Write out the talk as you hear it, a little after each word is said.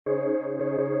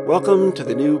Welcome to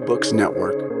the New Books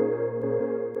Network.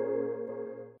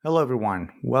 Hello, everyone.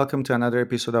 Welcome to another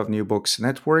episode of New Books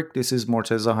Network. This is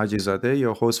Morteza Hajizadeh,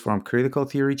 your host from Critical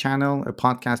Theory Channel, a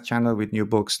podcast channel with New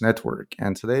Books Network.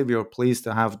 And today we are pleased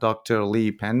to have Dr.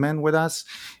 Lee Penman with us.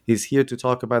 He's here to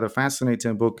talk about a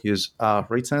fascinating book he's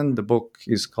written. The book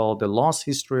is called The Lost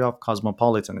History of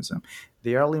Cosmopolitanism,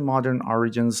 the Early Modern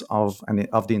Origins of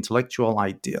the Intellectual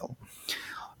Ideal.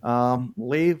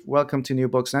 Lee, welcome to New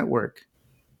Books Network.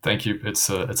 Thank you. It's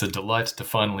a delight to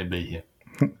finally be here.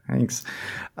 Thanks.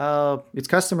 It's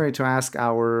customary to ask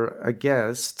our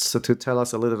guests to tell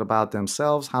us a little about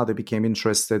themselves, how they became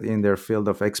interested in their field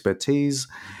of expertise,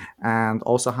 and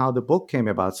also how the book came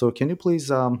about. So can you please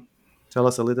tell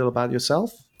us a little about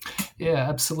yourself? Yeah,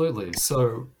 absolutely.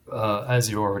 So,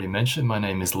 as you already mentioned, my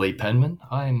name is Lee Penman.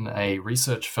 I'm a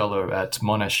research fellow at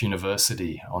Monash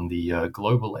University on the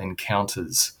Global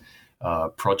Encounters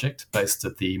project based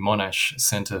at the Monash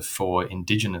Centre for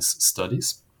Indigenous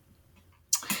Studies.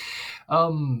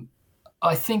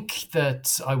 I think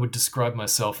that I would describe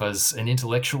myself as an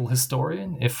intellectual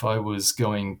historian if I was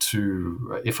going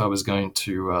to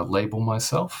label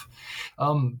myself.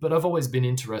 But I've always been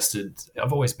interested.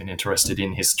 I've always been interested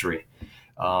in history.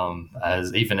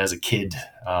 As a kid,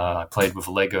 I played with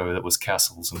Lego that was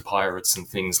castles and pirates and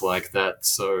things like that.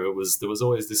 So there was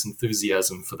always this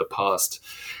enthusiasm for the past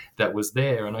that was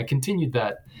there, and I continued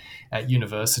that at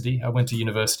university. I went to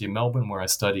University of Melbourne where I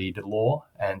studied law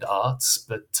and arts,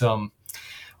 but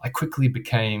I quickly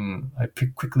became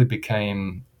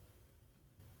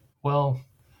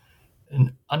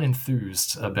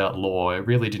unenthused about law. It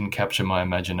really didn't capture my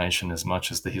imagination as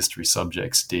much as the history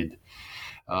subjects did.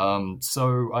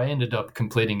 So I ended up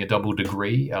completing a double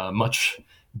degree, much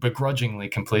begrudgingly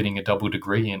completing a double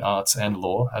degree in arts and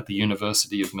law at the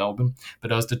University of Melbourne.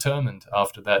 But I was determined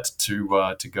after that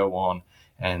to go on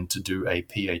and to do a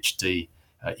PhD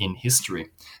in history,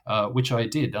 which I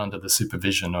did under the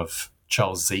supervision of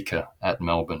Charles Zeker at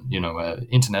Melbourne, an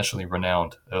internationally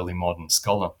renowned early modern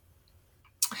scholar.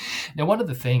 Now, one of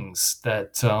the things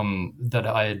that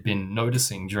I had been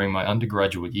noticing during my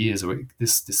undergraduate years, or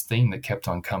this theme that kept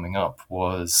on coming up,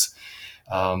 was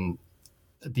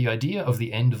the idea of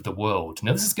the end of the world.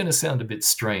 Now, this is going to sound a bit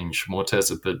strange,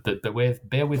 Morteza, but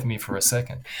bear with me for a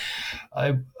second.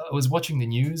 I was watching the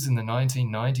news in the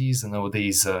 1990s, and there were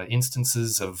these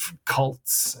instances of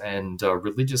cults and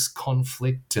religious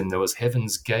conflict, and there was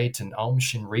Heaven's Gate and Aum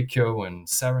Shinrikyo and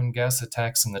sarin gas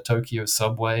attacks in the Tokyo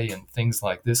subway and things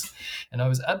like this. And I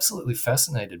was absolutely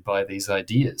fascinated by these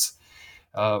ideas.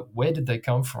 Where did they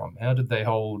come from? How did they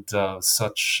hold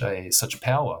such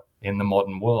power in the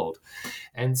modern world?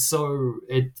 And so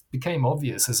it became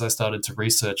obvious as I started to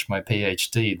research my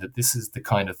PhD that this is the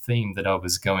kind of theme that I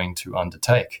was going to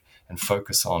undertake and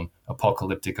focus on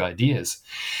apocalyptic ideas.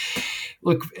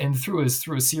 Look, and through a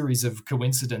series of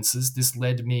coincidences, this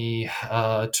led me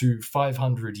to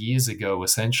 500 years ago,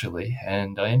 essentially,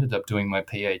 and I ended up doing my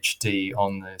PhD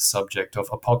on the subject of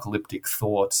apocalyptic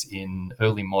thought in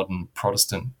early modern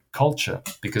Protestant culture,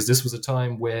 because this was a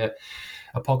time where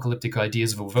apocalyptic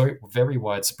ideas were very, very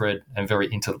widespread and very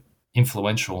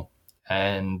influential,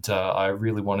 and I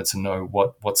really wanted to know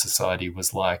what society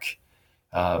was like,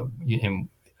 in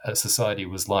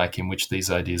which these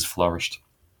ideas flourished.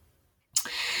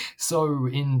 So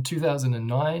in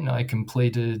 2009, I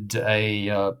completed a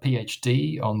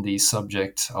PhD on the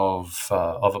subject of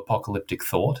apocalyptic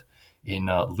thought in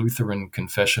Lutheran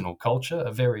confessional culture,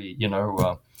 a very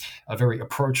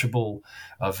approachable,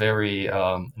 a very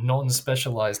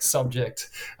non-specialized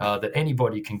subject that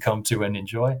anybody can come to and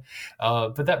enjoy.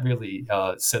 But that really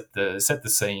set the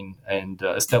scene and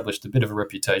established a bit of a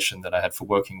reputation that I had for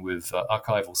working with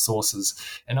archival sources.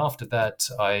 And after that,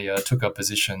 I took up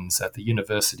positions at the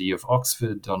University of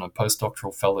Oxford on a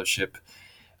postdoctoral fellowship,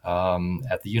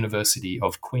 at the University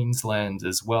of Queensland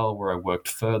as well, where I worked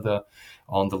further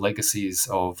on the legacies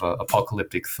of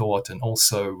apocalyptic thought, and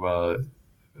also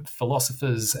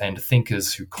philosophers and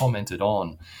thinkers who commented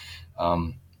on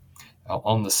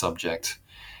the subject.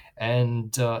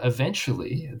 And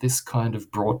eventually, this kind of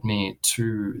brought me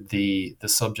to the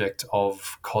subject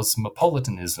of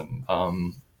cosmopolitanism.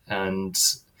 And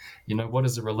what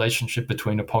is the relationship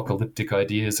between apocalyptic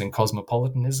ideas and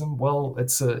cosmopolitanism? Well,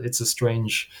 it's a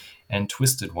strange and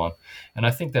twisted one. And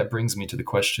I think that brings me to the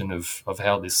question of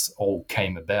how this all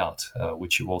came about,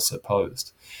 which you also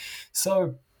posed.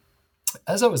 So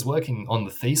as I was working on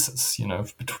the thesis,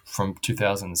 from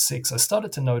 2006, I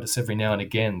started to notice every now and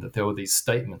again that there were these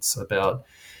statements about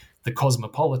the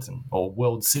cosmopolitan or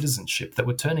world citizenship that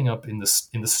were turning up in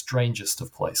the strangest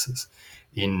of places,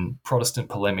 in Protestant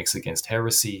polemics against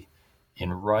heresy,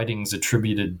 in writings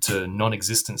attributed to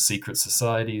non-existent secret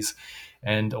societies,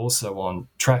 and also on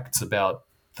tracts about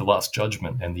the Last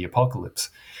Judgment and the Apocalypse.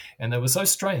 And they were so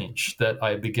strange that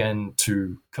I began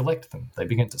to collect them. They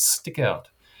began to stick out.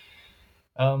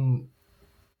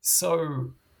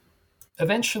 So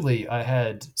eventually I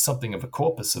had something of a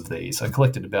corpus of these. I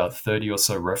collected about 30 or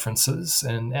so references,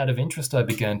 and out of interest I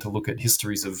began to look at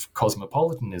histories of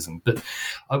cosmopolitanism. But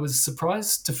I was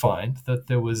surprised to find that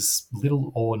there was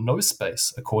little or no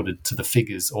space accorded to the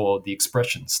figures or the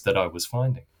expressions that I was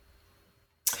finding.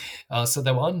 So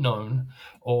they were unknown,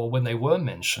 or when they were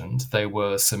mentioned, they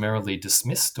were summarily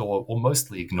dismissed or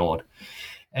mostly ignored.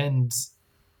 And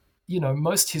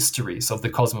most histories of the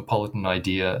cosmopolitan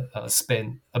idea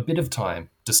spend a bit of time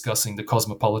discussing the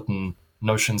cosmopolitan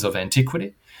notions of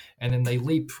antiquity, and then they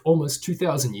leap almost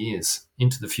 2,000 years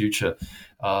into the future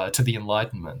to the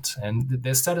Enlightenment, and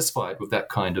they're satisfied with that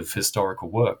kind of historical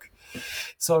work.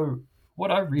 So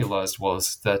what I realized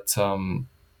was that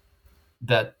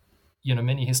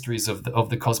many histories of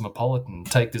the cosmopolitan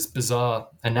take this bizarre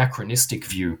anachronistic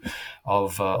view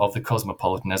of the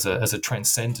cosmopolitan as a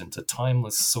transcendent, a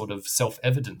timeless sort of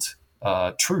self-evident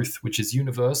truth, which is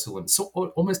universal and so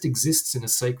almost exists in a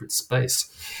sacred space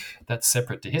that's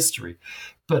separate to history.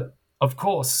 But of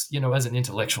course, as an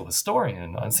intellectual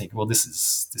historian, I think, well, this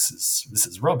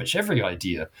is rubbish. Every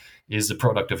idea is the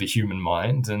product of a human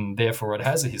mind, and therefore it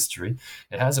has a history,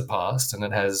 it has a past, and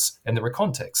there are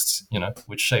contexts,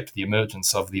 which shaped the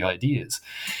emergence of the ideas.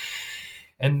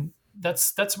 And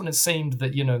that's when it seemed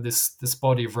that this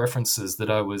body of references that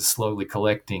I was slowly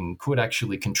collecting could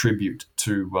actually contribute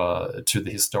to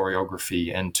the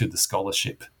historiography and to the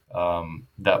scholarship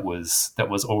that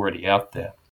was already out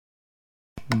there.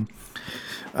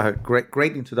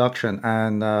 Great introduction,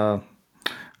 and I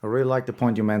really like the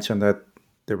point you mentioned that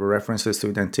there were references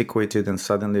to the antiquity, and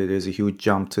suddenly there's a huge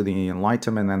jump to the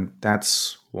Enlightenment, and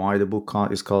that's why the book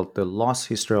is called The Lost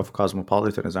History of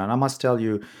Cosmopolitanism. And I must tell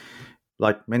you,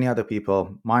 like many other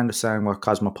people, my understanding of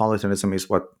cosmopolitanism is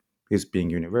what is being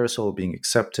universal, being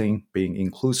accepting, being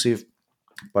inclusive.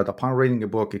 But upon reading the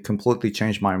book, it completely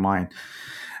changed my mind.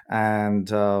 And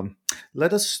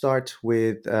let us start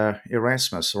with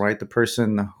Erasmus, right? The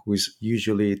person who is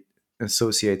usually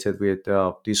associated with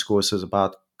discourses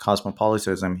about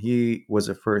cosmopolitanism. He was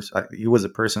a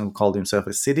person who called himself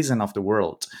a citizen of the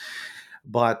world.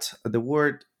 But the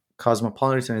word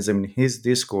cosmopolitanism in his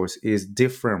discourse is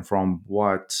different from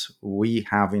what we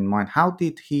have in mind. How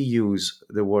did he use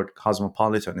the word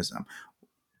cosmopolitanism?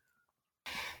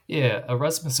 Yeah,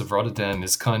 Erasmus of Rotterdam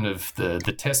is kind of the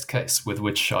test case with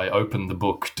which I opened the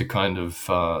book to kind of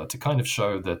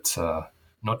show that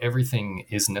not everything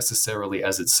is necessarily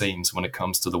as it seems when it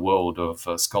comes to the world of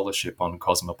scholarship on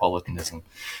cosmopolitanism.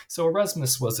 So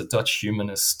Erasmus was a Dutch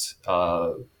humanist,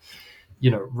 renowned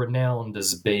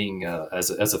as being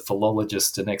as a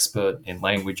philologist, an expert in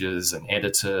languages, an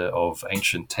editor of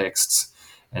ancient texts,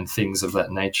 and things of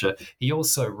that nature. He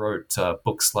also wrote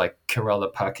books like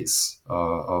Kerala Pakis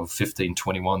of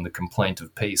 1521, The Complaint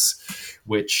of Peace,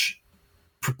 which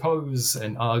propose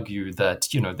and argue that,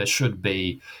 there should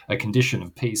be a condition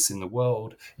of peace in the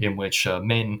world in which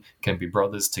men can be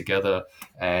brothers together.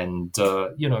 And,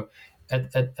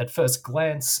 at first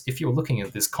glance, if you're looking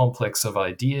at this complex of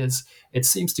ideas, it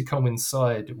seems to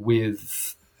coincide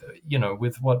with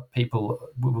what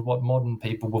modern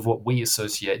people, with what we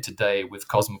associate today with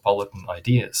cosmopolitan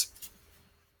ideas.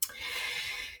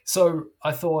 So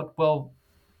I thought, well,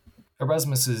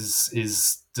 Erasmus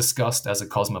is discussed as a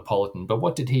cosmopolitan, but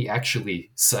what did he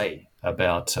actually say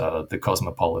about the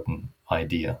cosmopolitan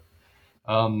idea?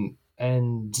 And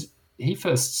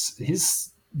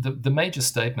the major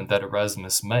statement that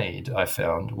Erasmus made, I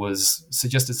found,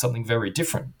 suggested something very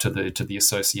different to the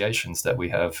associations that we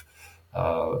have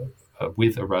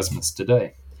with Erasmus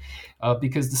today,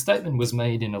 because the statement was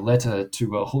made in a letter to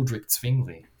Huldrych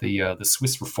Zwingli, the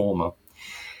Swiss reformer,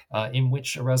 in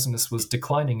which Erasmus was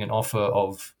declining an offer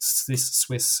of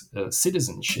Swiss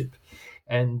citizenship.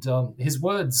 And his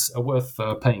words are worth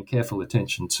paying careful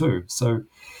attention to. So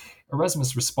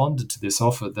Erasmus responded to this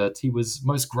offer that he was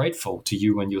most grateful to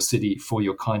you and your city for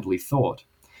your kindly thought.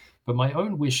 But my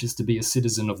own wish is to be a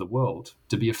citizen of the world,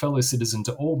 to be a fellow citizen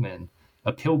to all men,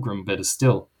 a pilgrim better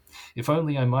still. If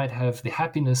only I might have the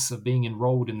happiness of being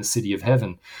enrolled in the city of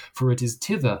heaven, for it is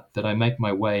thither that I make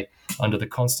my way under the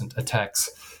constant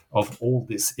attacks of all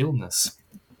this illness.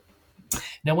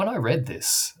 Now, when I read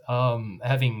this,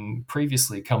 having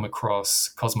previously come across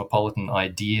cosmopolitan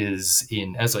ideas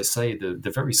in, as I say,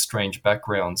 the very strange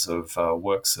backgrounds of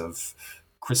works of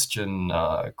Christian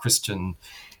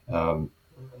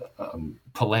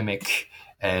polemic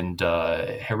and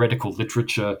heretical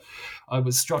literature, I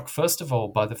was struck first of all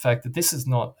by the fact that this was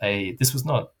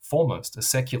not foremost a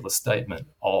secular statement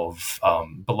of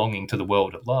belonging to the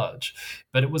world at large,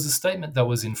 but it was a statement that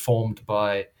was informed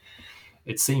by,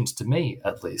 it seems to me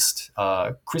at least,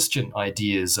 Christian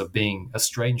ideas of being a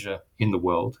stranger in the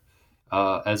world,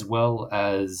 as well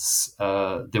as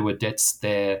there were debts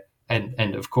there,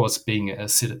 and of course being a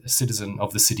citizen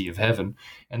of the city of heaven,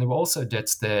 and there were also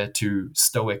debts there to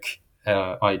Stoic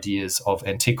ideas of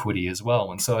antiquity as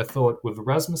well. And so I thought, with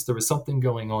Erasmus, there is something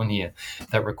going on here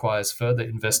that requires further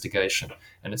investigation.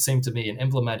 And it seemed to me an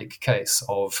emblematic case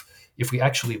of, if we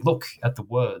actually look at the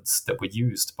words that were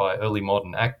used by early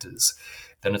modern actors,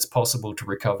 then it's possible to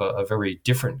recover a very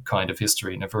different kind of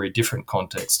history in a very different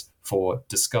context for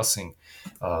discussing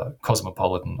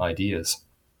cosmopolitan ideas.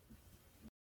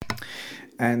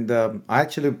 And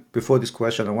actually, before this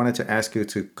question, I wanted to ask you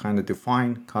to kind of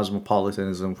define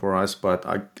cosmopolitanism for us, but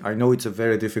I know it's a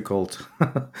very difficult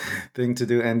thing to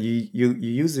do. And you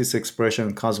use this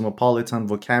expression, cosmopolitan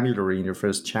vocabulary, in your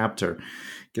first chapter,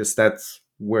 because that's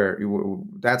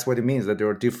what it means, that there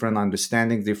are different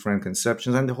understandings, different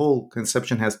conceptions, and the whole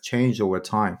conception has changed over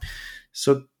time.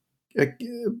 So,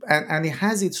 and it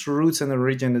has its roots and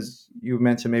origin, as you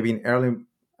mentioned, maybe in early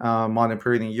modern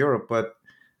period in Europe, but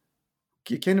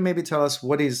can you maybe tell us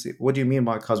what do you mean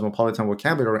by cosmopolitan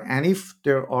vocabulary, and if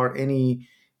there are any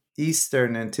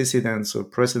Eastern antecedents or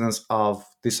precedents of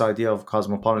this idea of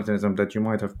cosmopolitanism that you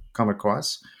might have come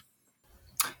across?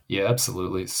 Yeah,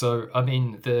 absolutely. So, I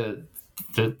mean,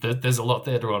 there's a lot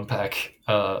there to unpack,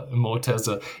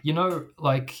 Morteza.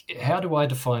 How do I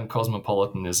define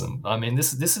cosmopolitanism? I mean,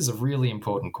 this is a really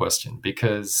important question,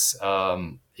 because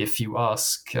if you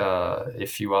ask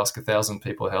 1,000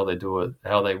 people how they do it,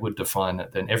 how they would define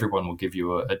it, then everyone will give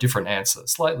you a different answer,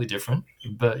 slightly different,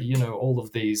 but all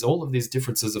of these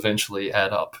differences eventually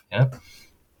add up. Yeah.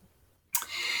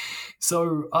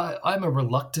 So I'm a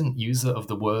reluctant user of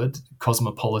the word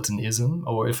cosmopolitanism,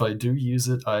 or if I do use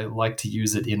it, I like to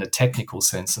use it in a technical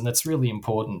sense, and that's really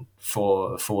important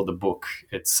for the book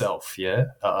itself. Yeah,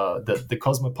 the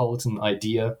cosmopolitan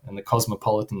idea and the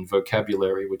cosmopolitan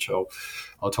vocabulary, which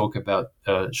I'll talk about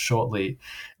shortly,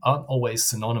 aren't always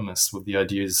synonymous with the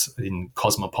ideas in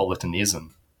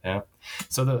cosmopolitanism. Yeah,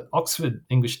 so the Oxford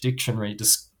English Dictionary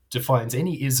defines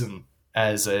any ism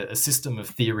as a system of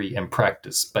theory and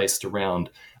practice based around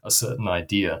a certain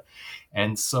idea.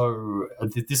 And so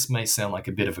this may sound like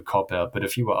a bit of a cop-out, but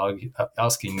if you were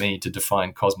asking me to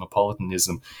define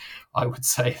cosmopolitanism, I would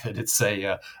say that it's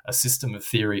a system of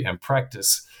theory and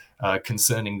practice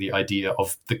concerning the idea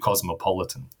of the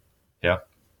cosmopolitan. Yeah.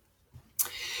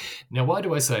 Now, why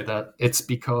do I say that? It's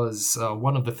because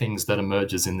one of the things that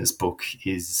emerges in this book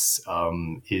is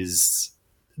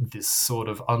this sort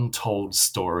of untold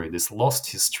story, this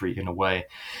lost history in a way,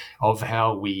 of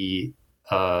how we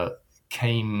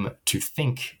came to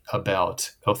think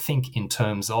about, or think in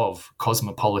terms of,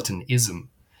 cosmopolitanism.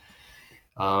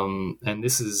 And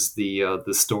this is the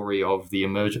story of the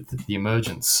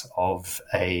emergence of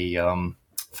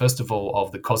first of all,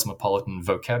 of the cosmopolitan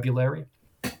vocabulary,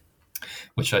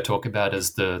 which I talk about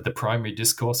as the primary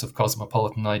discourse of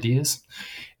cosmopolitan ideas,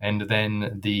 and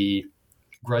then the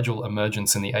gradual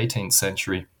emergence in the 18th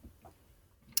century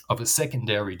of a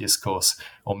secondary discourse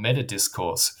or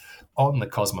meta-discourse on the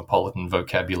cosmopolitan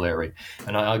vocabulary.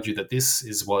 And I argue that this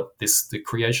is what the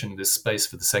creation of this space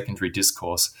for the secondary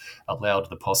discourse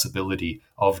allowed the possibility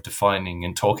of defining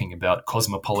and talking about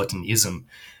cosmopolitanism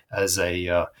as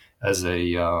a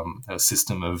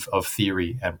system of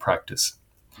theory and practice.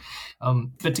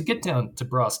 But to get down to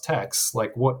brass tacks,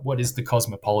 like what is the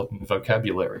cosmopolitan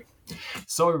vocabulary?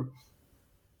 So,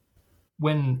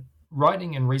 when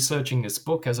writing and researching this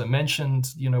book, as I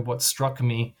mentioned, what struck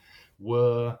me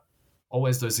were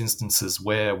always those instances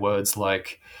where words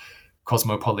like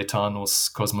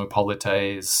cosmopolitanus,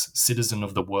 cosmopolites, citizen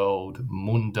of the world,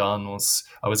 mundanus.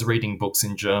 I was reading books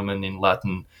in German, in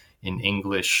Latin, in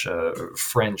English,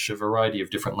 French, a variety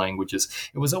of different languages.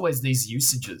 It was always these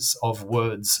usages of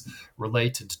words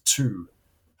related to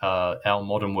our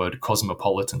modern word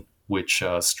cosmopolitan, which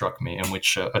struck me and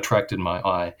which attracted my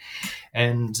eye.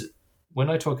 And when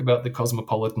I talk about the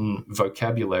cosmopolitan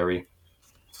vocabulary,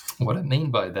 what I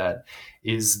mean by that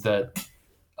is that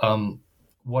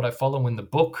what I follow in the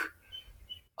book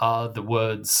are the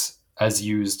words as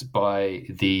used by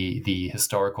the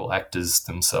historical actors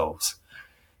themselves.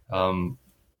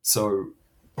 So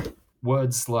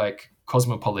words like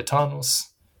cosmopolitanus,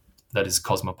 that is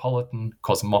cosmopolitan,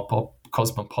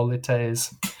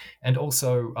 cosmopolites, and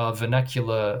also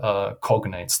vernacular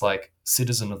cognates like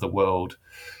citizen of the world,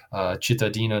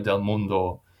 cittadino del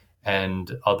mundo,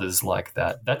 and others like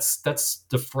that. That's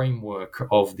the framework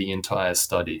of the entire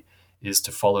study, is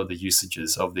to follow the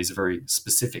usages of these very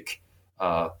specific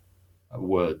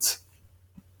words.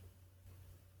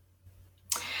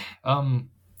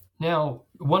 Now,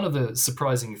 one of the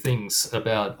surprising things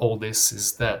about all this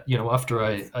is that, after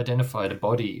I identified a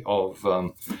body of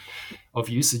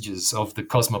usages of the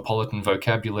cosmopolitan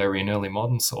vocabulary in early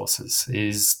modern sources,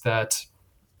 is that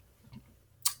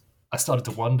I started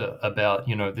to wonder about,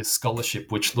 this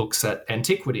scholarship which looks at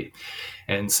antiquity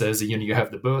and says, you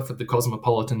have the birth of the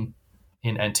cosmopolitan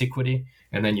in antiquity,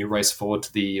 and then you race forward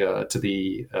to the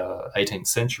 18th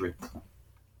century.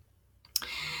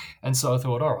 And so I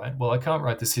thought, all right, well, I can't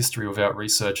write this history without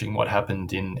researching what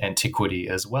happened in antiquity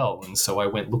as well. And so I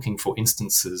went looking for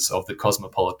instances of the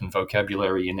cosmopolitan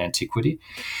vocabulary in antiquity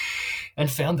and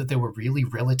found that there were really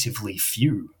relatively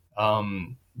few,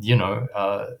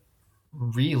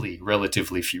 really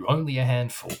relatively few, only a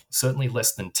handful, certainly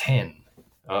less than 10.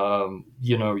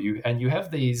 You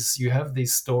have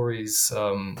these stories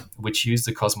which use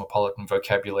the cosmopolitan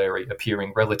vocabulary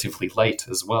appearing relatively late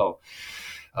as well.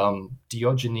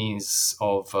 Diogenes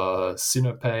of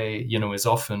Sinope, is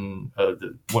often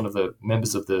one of the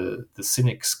members of the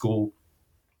Cynic school,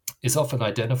 is often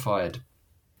identified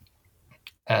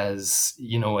as,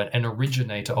 an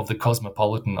originator of the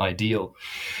cosmopolitan ideal.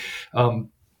 And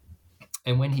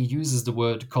when he uses the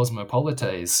word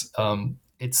cosmopolites,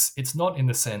 it's not in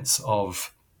the sense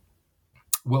of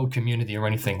world community or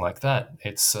anything like that.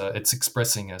 It's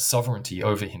expressing a sovereignty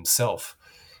over himself.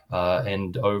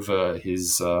 And over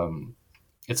his,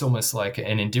 it's almost like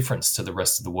an indifference to the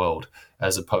rest of the world,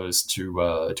 as opposed to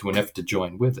an effort to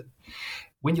join with it.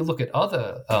 When you look at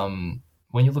other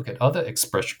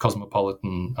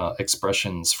cosmopolitan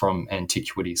expressions from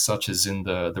antiquity, such as in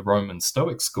the Roman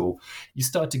Stoic school, you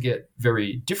start to get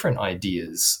very different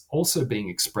ideas also being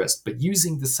expressed, but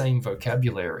using the same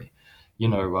vocabulary.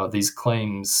 These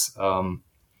claims.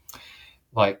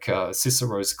 Like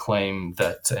Cicero's claim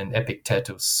that, and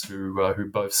Epictetus,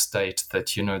 who both state that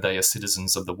they are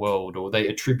citizens of the world, or they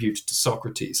attribute to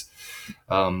Socrates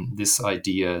this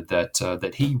idea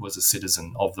that he was a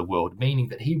citizen of the world, meaning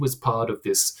that he was part of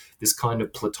this kind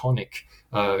of Platonic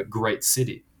great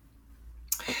city.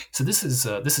 So this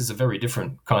is a very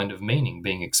different kind of meaning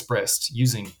being expressed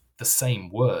using the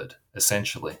same word,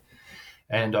 essentially.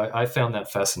 And I found that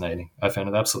fascinating. I found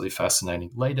it absolutely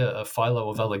fascinating. Later, Philo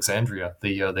of Alexandria,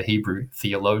 the Hebrew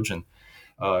theologian,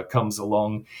 comes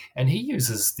along, and he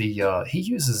uses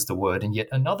the word in yet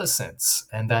another sense,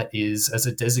 and that is as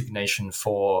a designation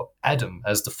for Adam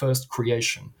as the first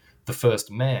creation, the first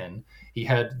man. He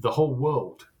had the whole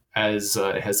world as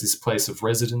his place of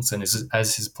residence and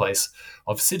as his place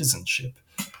of citizenship.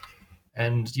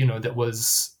 And that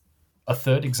was a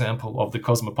third example of the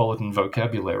cosmopolitan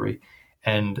vocabulary.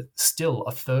 And still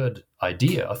a third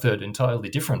entirely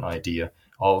different idea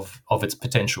of its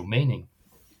potential meaning.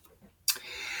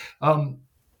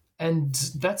 And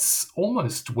that's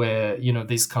almost where,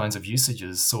 these kinds of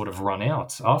usages sort of run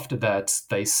out. After that,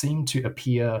 they seem to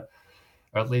appear,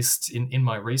 or at least in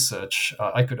my research,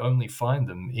 I could only find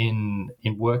them in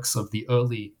works of the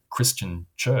early Christian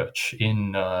church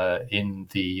in the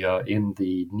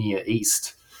Near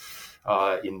East.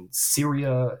 In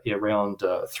Syria, around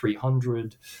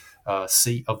 300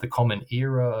 C of the Common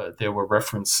Era, there were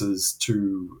references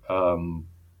to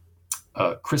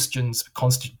Christians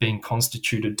being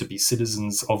constituted to be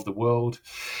citizens of the world.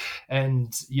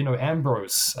 And,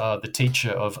 Ambrose, the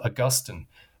teacher of Augustine,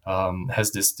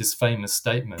 has this famous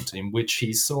statement in which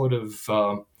he sort of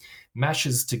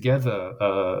mashes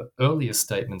together earlier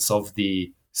statements of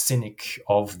the Cynic,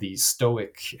 of the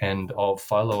Stoic, and of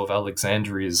Philo of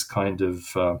Alexandria's kind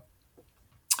of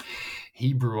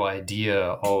Hebrew idea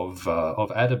of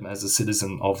Adam as a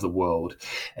citizen of the world,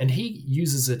 and he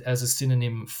uses it as a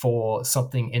synonym for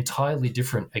something entirely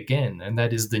different again, and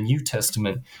that is the New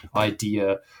Testament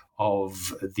idea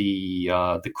of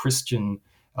the Christian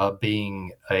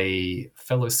being a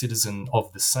fellow citizen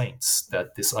of the saints.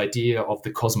 That this idea of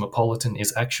the cosmopolitan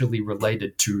is actually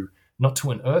related to not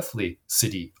to an earthly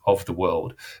city of the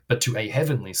world, but to a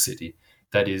heavenly city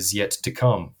that is yet to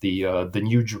come, the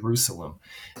New Jerusalem.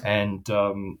 And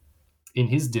in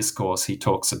his discourse, he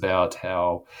talks about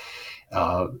how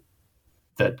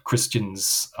that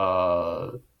Christians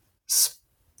are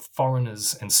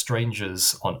foreigners and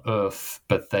strangers on earth,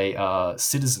 but they are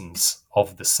citizens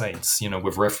of the saints,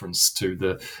 with reference to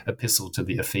the epistle to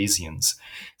the Ephesians.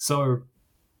 So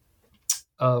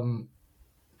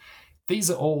these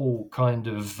are all kind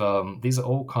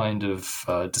of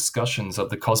discussions of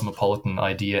the cosmopolitan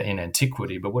idea in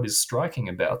antiquity. But what is striking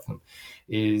about them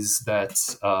is that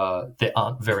there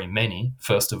aren't very many.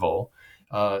 First of all,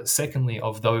 secondly,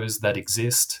 of those that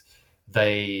exist,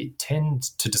 they tend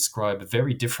to describe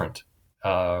very different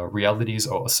realities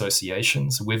or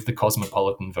associations with the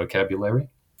cosmopolitan vocabulary,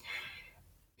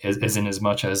 as in as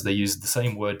much as they use the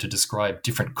same word to describe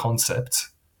different concepts.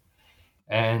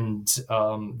 And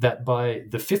that by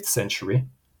the 5th century,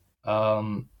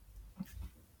 the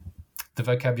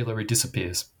vocabulary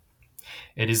disappears.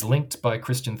 It is linked by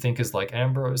Christian thinkers like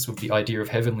Ambrose with the idea of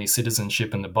heavenly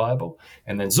citizenship in the Bible,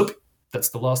 and then zoop, that's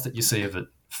the last that you see of it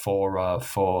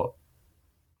for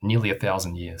nearly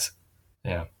 1,000 years.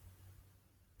 Yeah.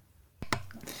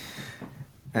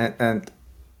 And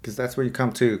because that's where you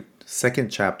come to the second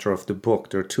chapter of the book.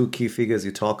 There are two key figures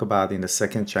you talk about in the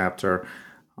second chapter.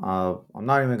 I'm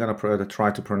not even going to try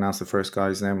to pronounce the first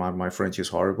guy's name. My French is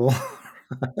horrible.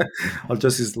 I'll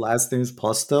just his last name is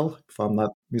Postel, if I'm not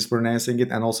mispronouncing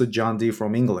it, and also John Dee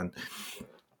from England.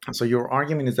 So your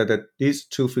argument is that these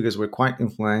two figures were quite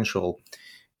influential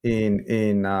in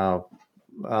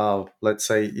let's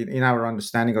say in our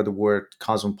understanding of the word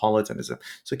cosmopolitanism.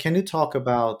 So can you talk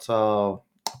about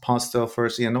Postel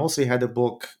first, and also he had a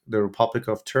book, The Republic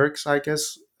of Turks, I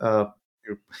guess.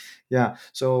 Yeah.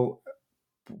 So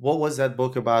what was that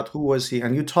book about? Who was he?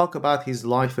 And you talk about his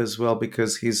life as well,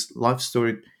 because his life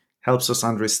story helps us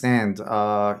understand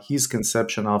his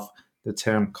conception of the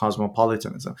term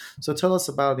cosmopolitanism. So tell us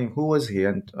about him. Who was he,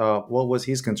 and what was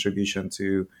his contribution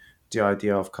to the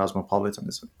idea of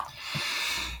cosmopolitanism?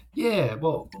 Yeah,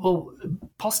 well,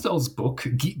 Postel's book,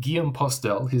 Guillaume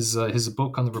Postel, his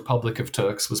book on the Republic of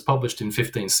Turks, was published in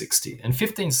 1560. And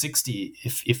 1560,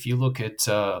 if you look at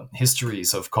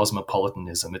histories of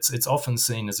cosmopolitanism, it's often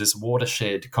seen as this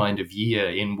watershed kind of year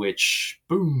in which,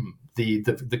 boom,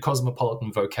 the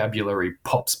cosmopolitan vocabulary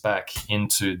pops back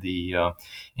into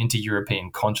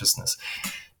European consciousness.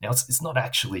 Now, it's not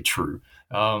actually true.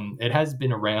 It has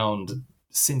been around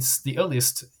since the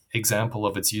earliest example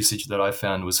of its usage that I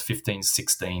found was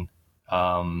 1516.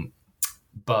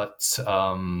 But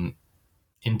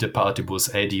in De Partibus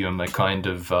Etiam, a kind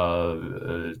of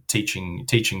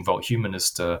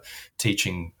humanist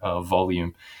teaching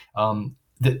volume,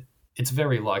 that it's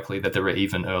very likely that there are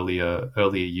even earlier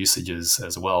usages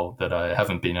as well that I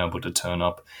haven't been able to turn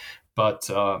up. But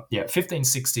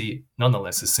 1560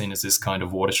 nonetheless is seen as this kind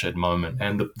of watershed moment,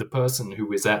 and the person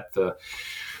who is at the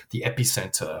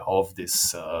epicenter of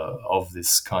this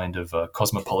kind of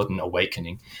cosmopolitan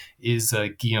awakening is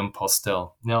Guillaume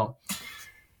Postel. Now,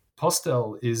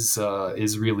 Postel is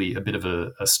really a bit of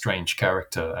a strange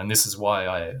character, and this is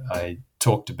why I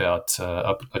talked about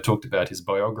his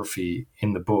biography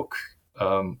in the book,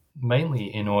 mainly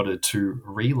in order to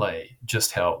relay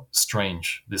just how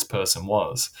strange this person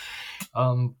was.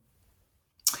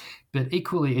 But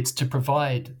equally, it's to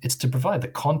provide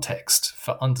the context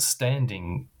for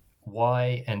understanding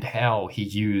why and how he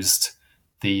used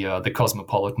the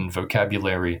cosmopolitan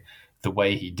vocabulary the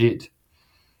way he did.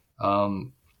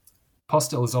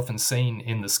 Postel is often seen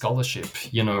in the scholarship.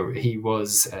 You know, he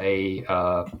was a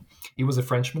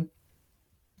Frenchman.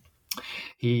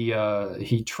 He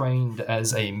trained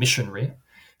as a missionary.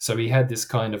 So he had this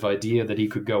kind of idea that he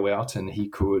could go out and he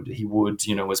would,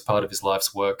 you know, as part of his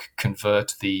life's work,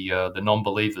 convert the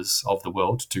non-believers of the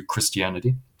world to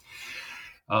Christianity.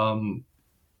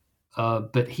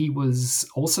 But he was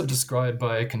also described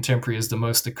by a contemporary as the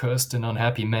most accursed and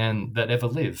unhappy man that ever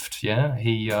lived. Yeah,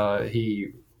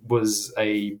 he was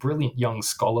a brilliant young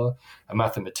scholar, a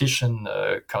mathematician,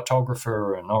 a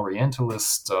cartographer, an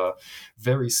Orientalist,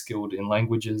 very skilled in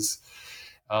languages.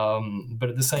 But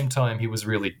at the same time, he was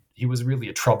really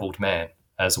a troubled man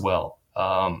as well.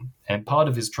 And part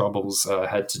of his troubles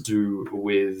had to do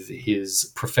with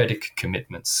his prophetic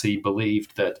commitments. He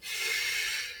believed that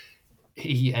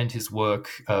he and his work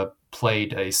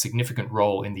played a significant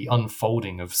role in the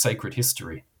unfolding of sacred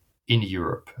history in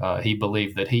Europe. He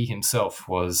believed that he himself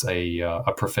was a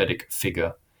prophetic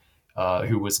figure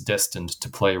who was destined to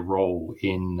play a role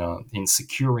in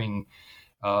securing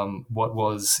what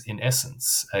was, in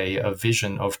essence, a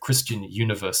vision of Christian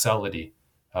universality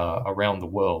around the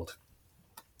world.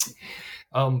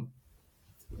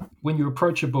 When you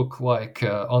approach a book like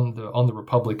on the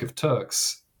Republic of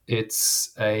Turks,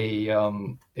 it's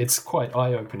quite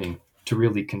eye-opening to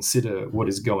really consider what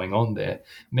is going on there.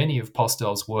 Many of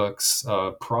Postel's works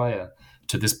prior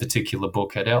to this particular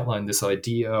book had outlined this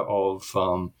idea of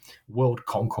world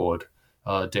concord,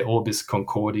 De Orbis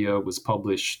Concordia was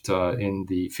published in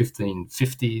the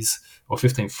 1550s or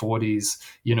 1540s,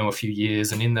 a few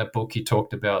years. And in that book, he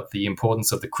talked about the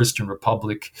importance of the Christian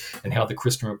Republic and how the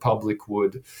Christian Republic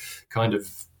would kind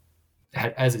of,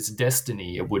 as its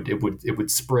destiny, it would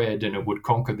spread and it would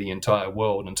conquer the entire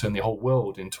world and turn the whole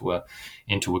world into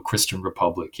a Christian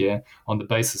republic. Yeah, on the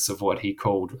basis of what he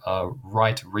called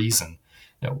right reason.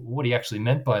 Now, what he actually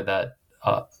meant by that,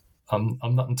 I'm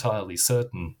not entirely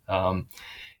certain.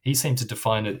 He seemed to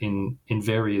define it in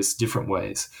various different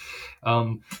ways.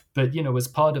 But as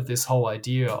part of this whole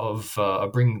idea of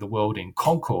bringing the world in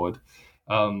concord,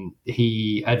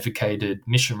 he advocated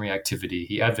missionary activity.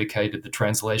 He advocated the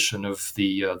translation of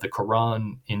the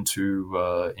Quran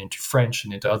into French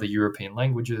and into other European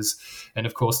languages, and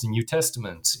of course the New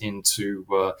Testament into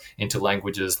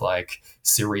languages like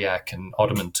Syriac and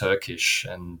Ottoman Turkish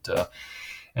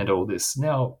and all this.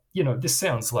 Now, this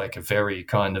sounds like a very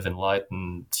kind of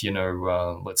enlightened,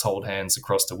 let's hold hands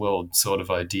across the world sort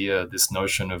of idea, this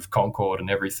notion of concord and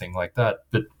everything like that.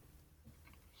 But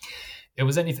it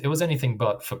was anything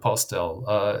but for Postel.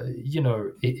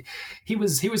 He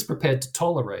was prepared to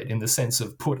tolerate, in the sense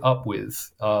of put up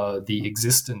with, the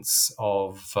existence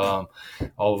of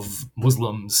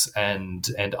Muslims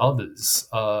and others,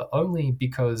 only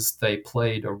because they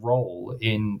played a role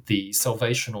in the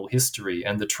salvational history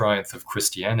and the triumph of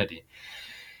Christianity.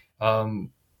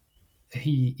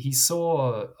 He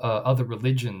saw other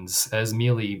religions as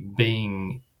merely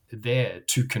being there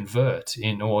to convert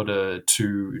in order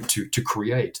to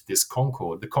create this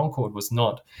concord. The concord was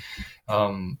not,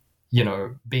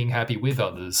 being happy with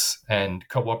others and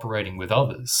cooperating with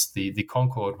others. The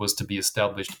concord was to be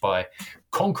established by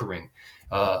conquering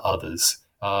others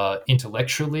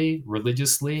intellectually,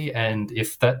 religiously, and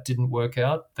if that didn't work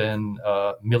out, then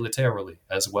militarily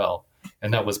as well.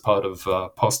 And that was part of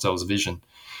Postel's vision.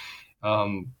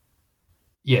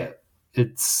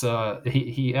 It's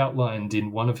he outlined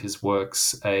in one of his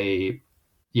works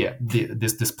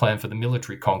this plan for the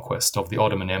military conquest of the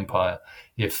Ottoman Empire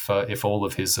if all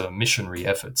of his missionary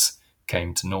efforts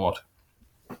came to naught.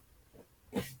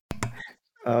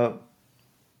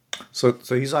 So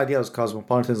his idea of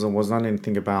cosmopolitanism was not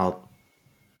anything about.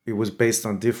 It was based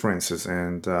on differences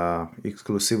and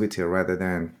exclusivity rather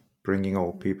than bringing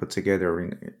all people together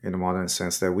in a modern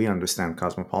sense that we understand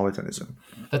cosmopolitanism.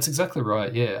 That's exactly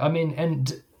right. Yeah, I mean,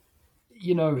 and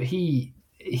he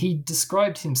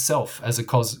described himself as a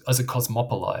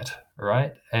cosmopolite,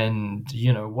 right? And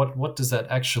what does that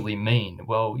actually mean?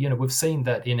 Well, we've seen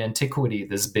that in antiquity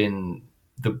there's been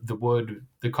the word,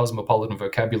 the cosmopolitan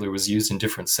vocabulary was used in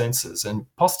different senses, and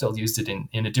Postel used it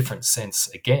in a different sense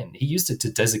again. He used it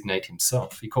to designate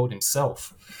himself. He called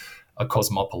himself a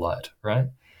cosmopolite, right?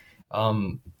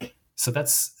 So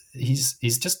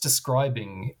he's just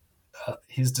describing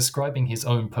his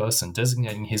own person,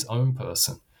 designating his own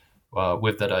person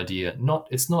with that idea.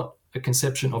 It's not a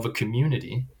conception of a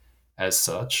community as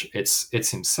such.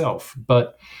 It's himself,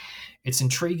 but it's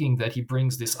intriguing that he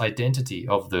brings this identity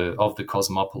of the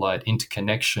cosmopolite into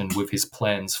connection with his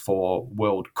plans for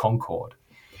world concord.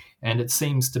 And it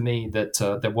seems to me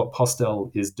that what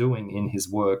Postel is doing in his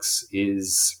works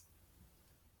is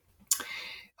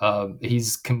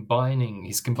he's combining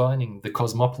the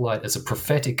cosmopolite as a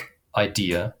prophetic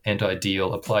idea and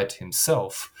ideal applied to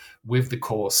himself with the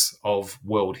course of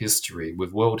world history,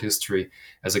 with world history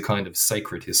as a kind of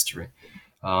sacred history.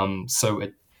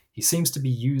 He seems to be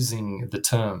using the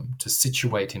term to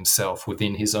situate himself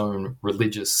within his own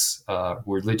religious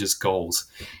goals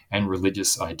and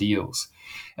religious ideals.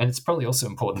 And it's probably also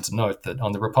important to note that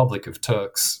On the Republic of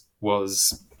Turks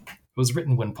was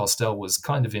written when Postel was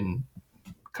kind of in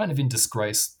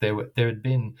disgrace. There had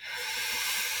been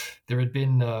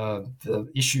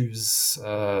issues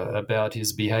about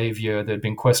his behavior. There had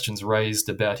been questions raised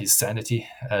about his sanity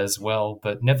as well.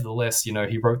 But nevertheless,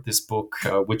 he wrote this book,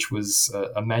 which was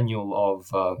a manual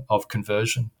of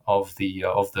conversion of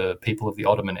the people of the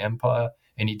Ottoman Empire,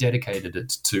 and he dedicated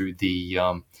it to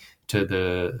the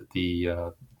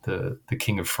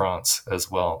King of France as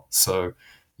well. So,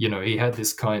 he had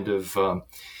this kind of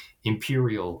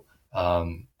imperial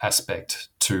aspect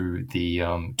to the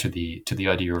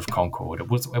idea of concord. It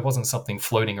wasn't something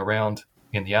floating around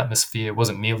in the atmosphere. It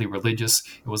wasn't merely religious.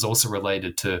 It was also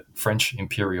related to French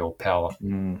imperial power.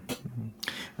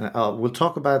 Mm-hmm. We'll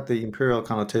talk about the imperial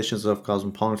connotations of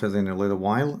cosmopolitanism in a little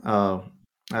while.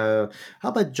 How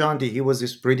about John Dee? He was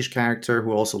this British character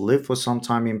who also lived for some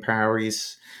time in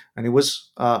Paris, and he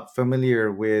was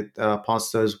familiar with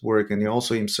Postel's work, and he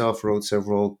also himself wrote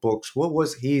several books. What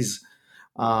was his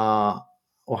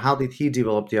or how did he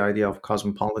develop the idea of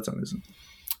cosmopolitanism?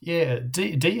 Yeah,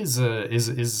 D is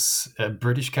a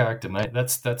British character, mate.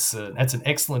 That's an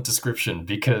excellent description,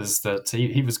 because that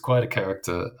he was quite a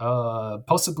character.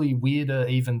 Possibly weirder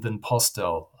even than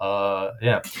Postel.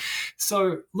 Yeah.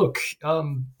 So look,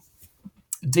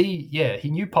 D, yeah, he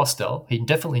knew Postel. He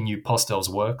definitely knew Postel's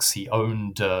works. He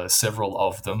owned several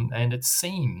of them, and it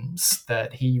seems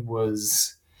that he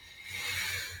was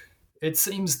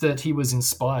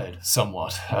inspired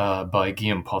somewhat by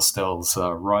Guillaume Postel's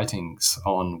writings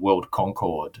on world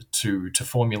concord to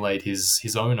formulate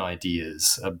his own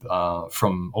ideas,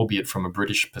 albeit from a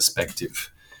British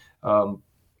perspective. Um,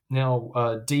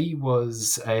 D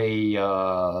was he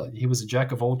was a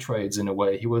jack of all trades in a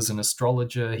way. He was an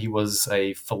astrologer. He was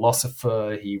a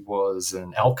philosopher. He was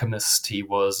an alchemist. He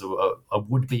was a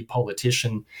would-be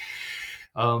politician.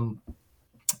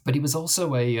 But he was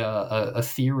also a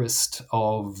theorist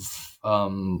of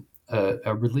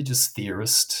a religious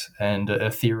theorist, and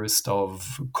a theorist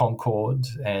of concord,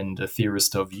 and a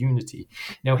theorist of unity.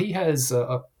 Now, he has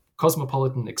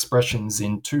cosmopolitan expressions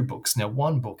in two books. Now,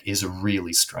 one book is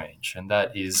really strange, and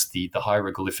that is the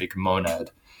Hieroglyphic Monad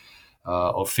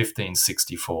of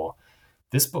 1564.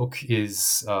 This book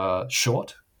is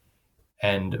short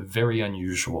and very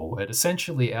unusual. It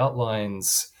essentially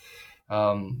outlines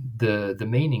the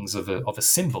meanings of a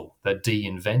symbol that Dee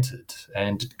invented,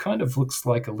 and it kind of looks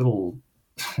like a little.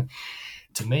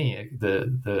 To me,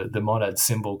 the monad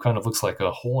symbol kind of looks like a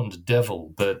horned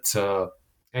devil, but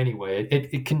anyway,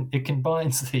 it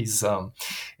combines these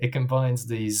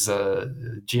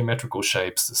geometrical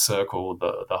shapes, the circle,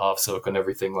 the half circle, and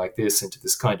everything like this, into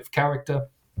this kind of character.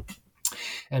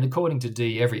 And according to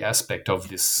Dee, every aspect of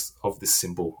this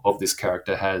symbol, of this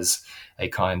character, has a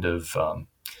kind of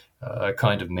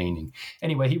meaning.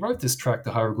 Anyway, he wrote this tract,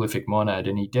 the Hieroglyphic Monad,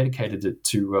 and he dedicated it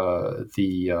to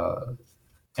the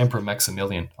Emperor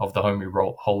Maximilian of the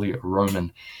Holy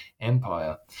Roman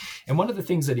Empire. And one of the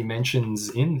things that he mentions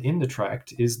in the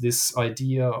tract is this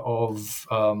idea of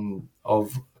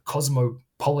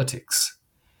cosmopolitics.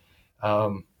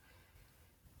 Now,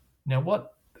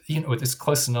 what it's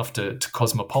close enough to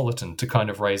cosmopolitan to kind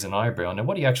of raise an eyebrow. Now,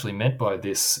 what he actually meant by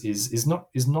this is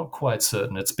not quite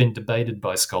certain. It's been debated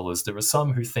by scholars. There are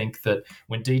some who think that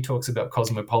when Dee talks about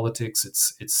cosmopolitics,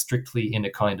 it's strictly in a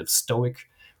kind of Stoic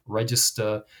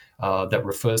register that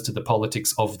refers to the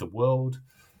politics of the world.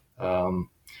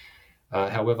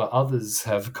 However, others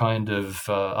have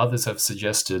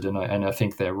suggested, and I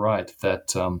think they're right,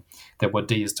 that what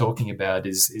Dee is talking about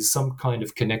is some kind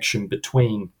of connection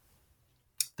between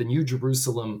the New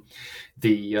Jerusalem,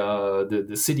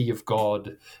 the city of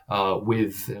God,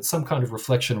 with some kind of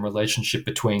reflection and relationship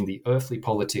between the earthly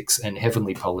politics and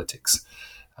heavenly politics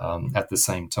at the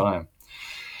same time.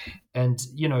 And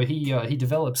he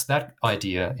develops that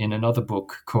idea in another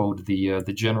book called the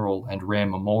General and Rare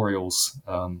Memorials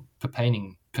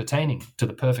pertaining to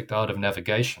the perfect art of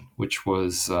navigation, which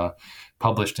was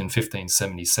published in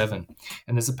 1577.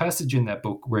 And there's a passage in that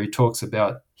book where he talks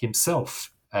about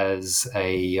himself as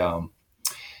a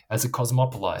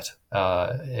cosmopolite,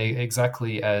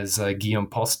 exactly as Guillaume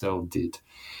Postel did.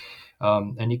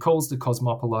 And he calls the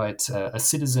cosmopolite a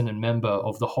citizen and member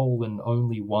of the whole and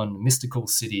only one mystical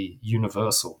city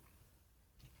universal.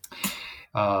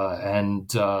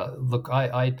 Look,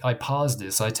 I parse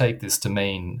this. I take this to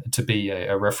be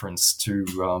a reference to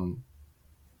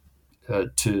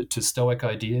Stoic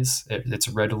ideas. It's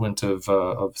redolent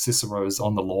of Cicero's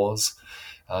On the Laws,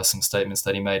 some statements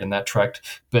that he made in that tract.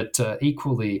 But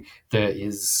equally, there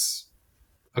is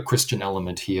a Christian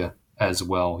element here as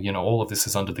well. All of this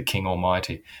is under the King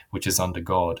Almighty, which is under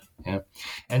God. Yeah.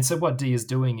 And so what Dee is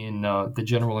doing in the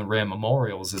General and Rare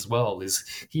Memorials as well is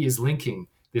he is linking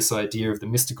this idea of the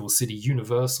mystical city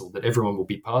universal, that everyone will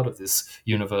be part of this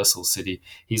universal city.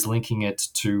 He's linking it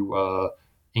to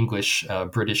English,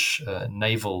 British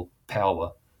naval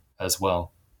power as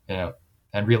well. Yeah.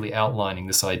 And really outlining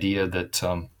this idea that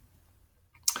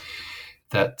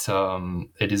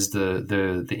it is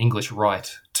the English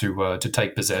right to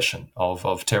take possession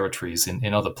of territories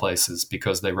in other places,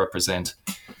 because they represent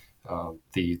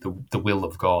the will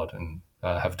of God and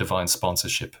have divine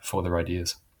sponsorship for their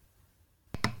ideas.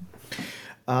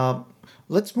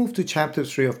 Let's move to chapter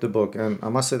 3 of the book, and I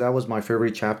must say that was my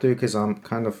favorite chapter, because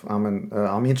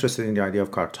I'm interested in the idea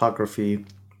of cartography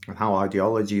and how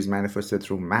ideology is manifested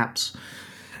through maps.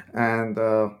 And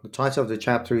the title of the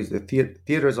chapter is "The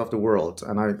Theaters of the World."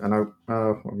 And I'm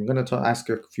going to ask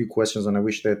a few questions, and I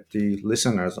wish that the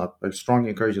listeners, I strongly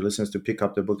encourage the listeners to pick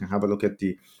up the book and have a look at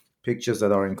the pictures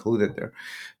that are included there.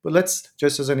 But let's,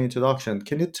 just as an introduction,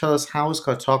 can you tell us how is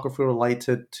cartography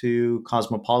related to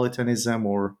cosmopolitanism,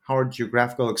 or how are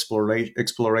geographical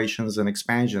explorations and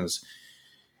expansions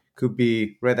could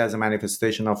be read as a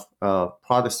manifestation of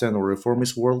Protestant or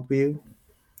Reformist worldview?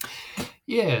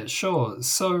 Yeah, sure.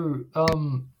 So,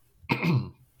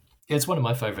 it's one of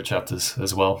my favorite chapters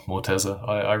as well, Morteza.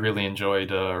 I really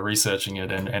enjoyed researching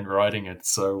it and writing it.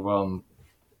 So,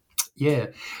 yeah,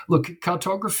 look,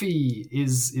 cartography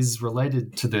is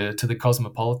related to the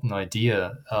cosmopolitan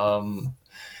idea.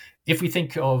 If we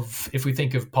think of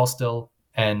Postel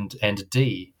and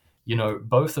Dee,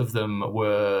 both of them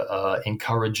were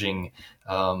encouraging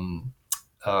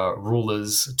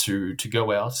rulers to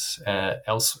go out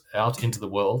into the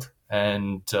world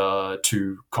and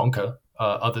to conquer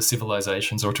other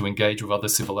civilizations, or to engage with other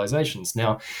civilizations.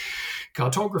 Now,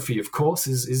 cartography, of course,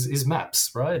 is maps,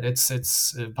 right?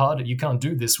 It's part of, you can't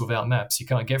do this without maps. You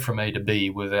can't get from A to B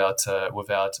without a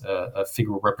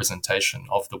figural representation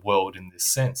of the world in this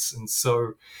sense. And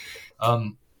so,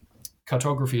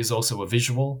 cartography is also a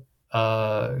visual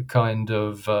kind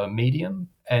of medium,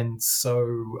 and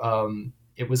so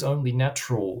it was only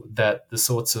natural that the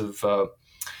sorts of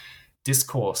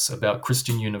discourse about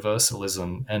Christian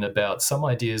universalism and about some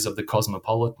ideas of the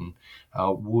cosmopolitan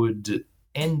would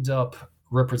end up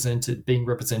being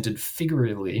represented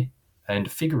figuratively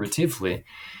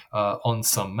on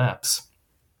some maps.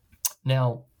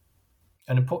 Now,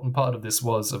 an important part of this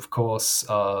was, of course,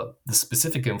 the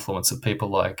specific influence of people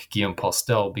like Guillaume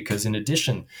Postel, because in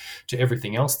addition to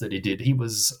everything else that he did, he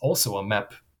was also a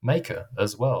map maker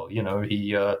as well.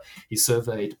 He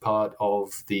surveyed part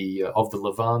of the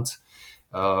Levant.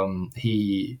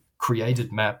 He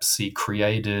created maps. He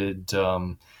created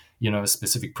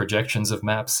specific projections of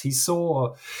maps. He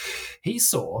saw,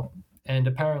 and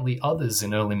apparently others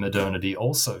in early modernity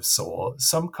also saw,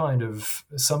 some kind of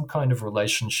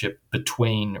relationship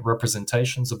between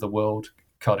representations of the world,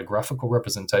 cartographical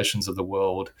representations of the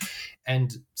world,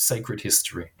 and sacred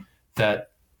history. That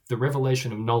the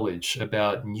revelation of knowledge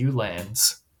about new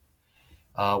lands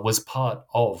was part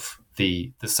of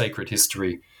the sacred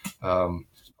history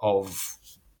of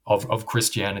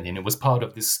Christianity, and it was part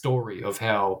of this story of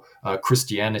how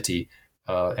Christianity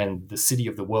and the city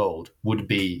of the world would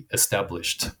be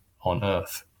established on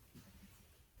earth.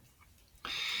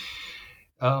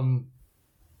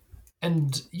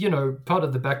 And, part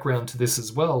of the background to this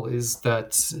as well is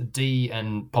that Dee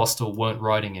and Postel weren't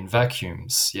writing in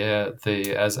vacuums. Yeah,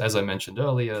 as I mentioned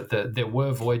earlier, there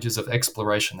were voyages of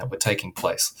exploration that were taking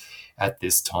place at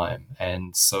this time.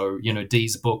 And so,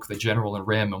 Dee's book, The General and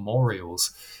Rare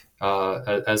Memorials,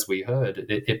 as we heard,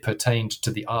 it pertained to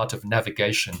the art of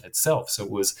navigation itself. So it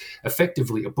was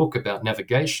effectively a book about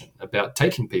navigation, about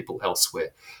taking people elsewhere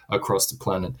across the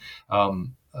planet,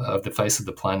 of the face of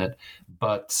the planet,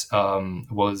 but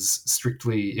was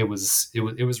strictly, it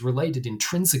was related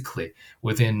intrinsically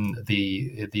within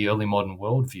the early modern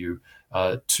worldview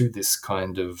to this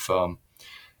kind of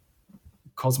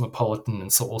cosmopolitan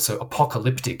and so also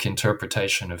apocalyptic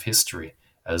interpretation of history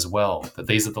as well. That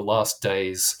these are the last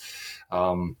days.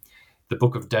 The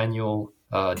book of Daniel,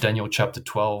 Daniel chapter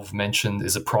 12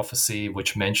 is a prophecy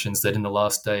which mentions that in the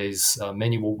last days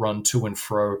many will run to and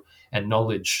fro, and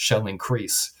knowledge shall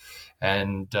increase.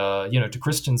 And to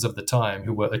Christians of the time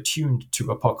who were attuned to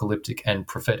apocalyptic and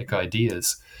prophetic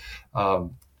ideas,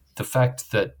 the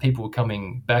fact that people were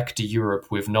coming back to Europe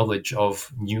with knowledge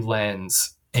of new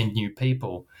lands and new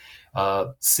people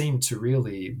seemed to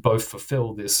really both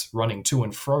fulfill this running to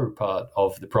and fro part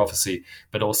of the prophecy,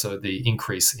 but also the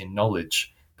increase in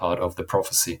knowledge part of the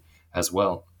prophecy as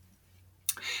well.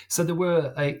 So there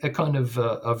were a kind of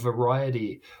a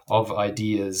variety of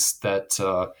ideas that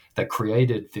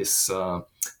created this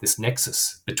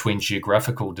nexus between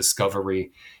geographical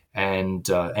discovery and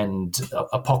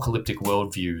apocalyptic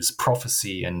worldviews,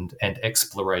 prophecy and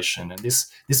exploration, and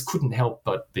this couldn't help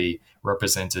but be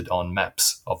represented on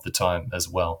maps of the time as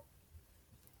well.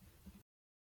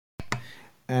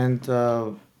 And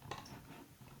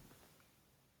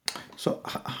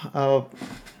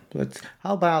but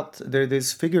how about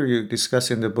this figure you discuss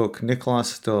in the book,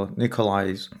 Nicholas de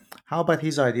Nicolais? How about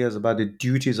his ideas about the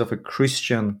duties of a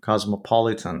Christian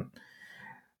cosmopolitan?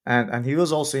 And he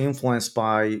was also influenced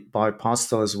by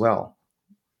Postel as well.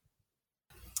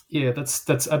 Yeah,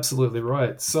 that's absolutely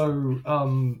right. So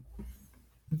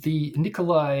the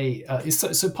Nicolai,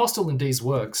 so Postel and Dee's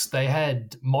works, they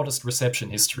had modest reception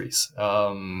histories,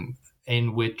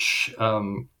 in which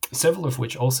several of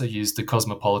which also used the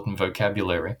cosmopolitan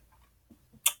vocabulary.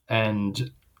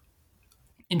 And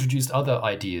introduced other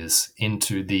ideas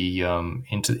into the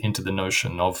into the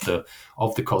notion of the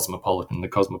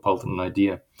cosmopolitan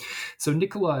idea. So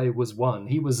Nicolai was one.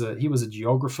 He was a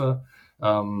geographer.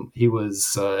 He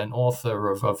was an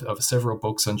author of several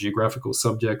books on geographical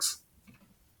subjects.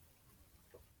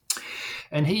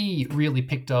 And he really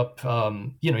picked up,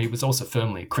 he was also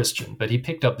firmly a Christian, but he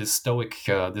picked up this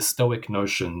stoic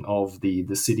notion of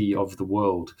the city of the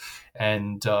world,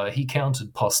 and he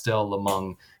counted Postel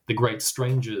among the great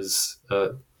strangers,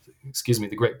 the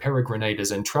great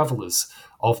peregrinators and travelers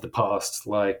of the past,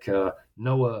 like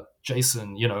Noah,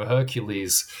 Jason,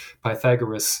 Hercules,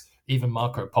 Pythagoras, even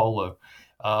Marco Polo,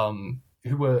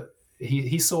 who were.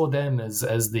 He saw them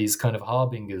as these kind of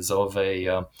harbingers of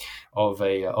a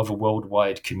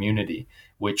worldwide community,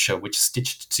 which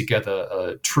stitched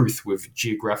together truth with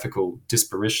geographical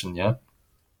disparition. Yeah.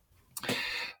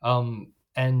 And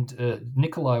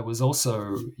Nicolai was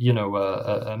also,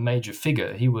 a major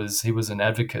figure. He was an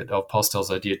advocate of Postel's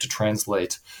idea to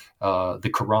translate the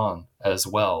Quran as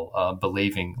well,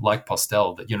 believing, like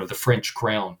Postel, that the French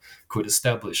crown could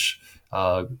establish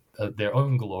their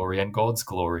own glory and God's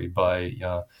glory by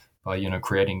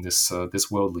creating this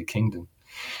worldly kingdom.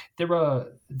 There are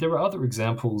other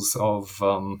examples of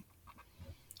the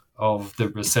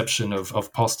reception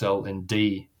of Postel in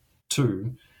Dee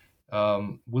too.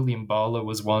 William Barlow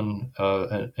was one,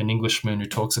 an Englishman who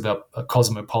talks about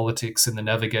cosmopolitics in the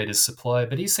Navigator's Supply,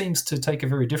 but he seems to take a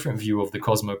very different view of the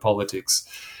cosmopolitics.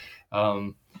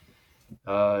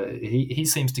 He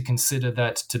seems to consider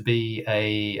that to be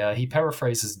he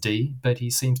paraphrases Dee, but he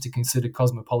seems to consider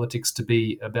cosmopolitics to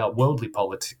be about worldly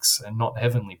politics and not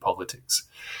heavenly politics.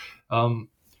 I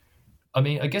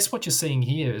guess what you're seeing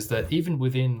here is that even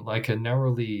within like a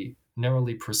narrowly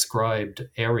prescribed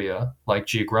area, like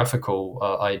geographical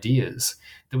ideas,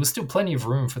 there was still plenty of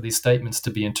room for these statements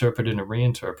to be interpreted and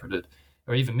reinterpreted,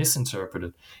 or even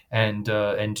misinterpreted, and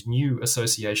new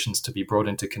associations to be brought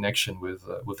into connection with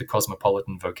the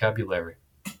cosmopolitan vocabulary.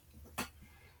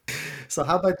 So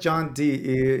how about John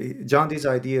Dee? John Dee's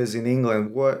ideas in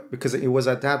England, because it was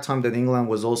at that time that England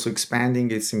was also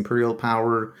expanding its imperial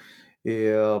power.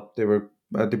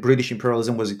 The British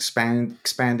imperialism was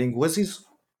expanding.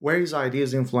 Were his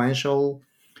ideas influential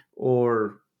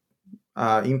or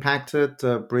impacted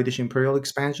British imperial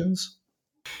expansions?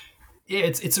 Yeah,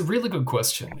 it's a really good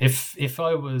question. If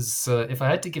I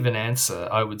had to give an answer,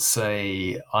 I would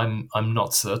say I'm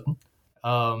not certain.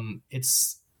 I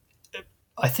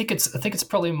think it's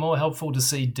probably more helpful to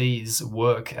see Dee's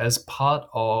work as part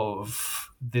of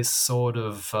this sort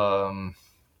of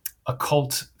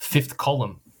occult fifth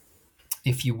column,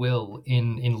 if you will,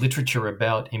 in literature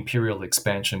about imperial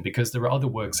expansion, because there are other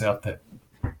works out there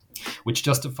which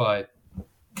justify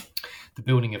the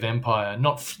building of empire,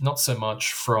 not so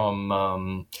much from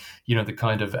the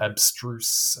kind of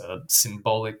abstruse,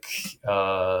 symbolic,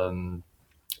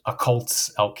 occult,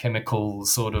 alchemical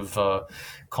sort of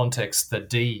context that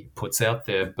Dee puts out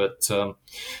there, but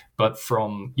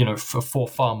from for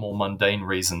far more mundane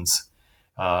reasons,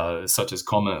 such as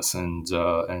commerce and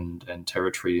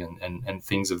territory and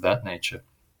things of that nature.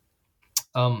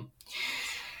 But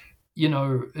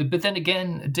then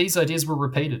again, Dee's ideas were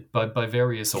repeated by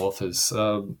various authors.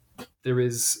 There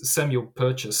is Samuel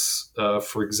Purchas,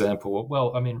 for example.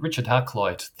 Well, Richard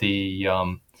Hakluyt,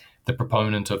 the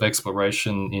proponent of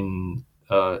exploration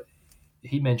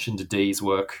he mentioned Dee's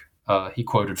work. He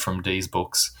quoted from Dee's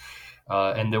books,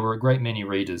 and there were a great many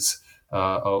readers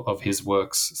of his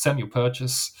works. Samuel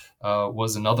Purchas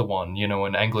was another one,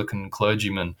 an Anglican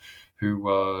clergyman who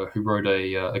wrote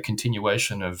a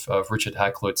continuation of Richard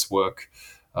Hakluyt's work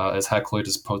as Hakluyt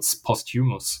as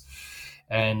Posthumus.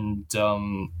 And,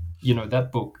 that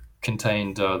book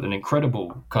contained an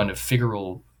incredible kind of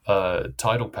figural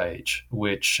title page,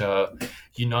 which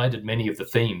united many of the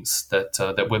themes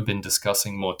that we've been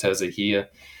discussing, Morteza, here,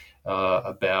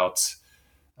 about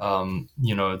a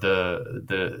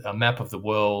map of the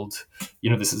world.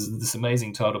 This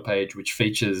amazing title page which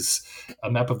features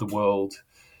a map of the world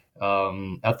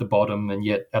at the bottom, and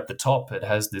yet at the top it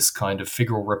has this kind of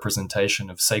figural representation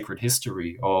of sacred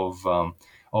history of the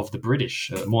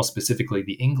British, more specifically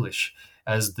the English,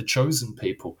 as the chosen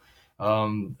people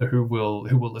who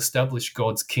will establish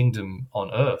God's kingdom on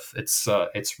earth. It's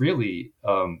really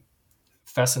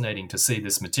fascinating to see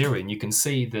this material, and you can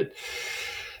see that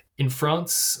in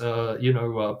France,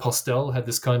 Postel had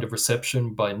this kind of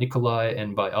reception by Nicolai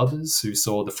and by others who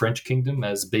saw the French kingdom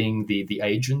as being the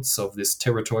agents of this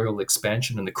territorial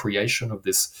expansion and the creation of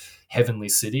this heavenly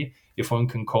city, if one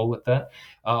can call it that.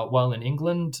 While in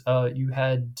England, you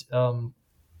had,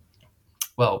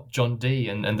 John Dee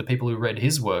and the people who read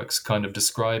his works kind of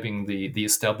describing the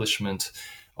establishment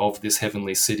of this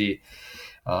heavenly city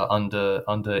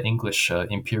under English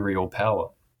imperial power.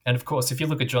 And of course, if you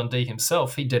look at John Dee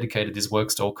himself, he dedicated his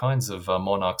works to all kinds of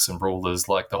monarchs and rulers,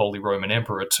 like the Holy Roman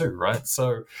Emperor too, right?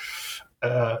 So,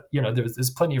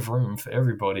 there's plenty of room for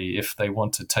everybody if they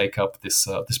want to take up this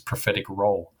prophetic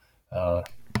role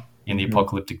in the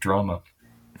apocalyptic drama.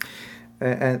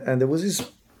 And there was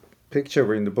this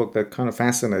picture in the book that kind of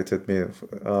fascinated me,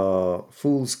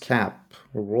 fool's cap,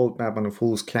 or world map on a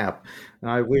fool's cap.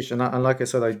 And I wish, and like I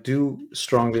said, I do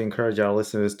strongly encourage our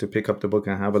listeners to pick up the book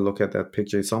and have a look at that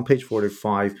picture. It's on page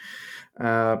 45.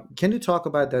 Can you talk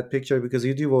about that picture? Because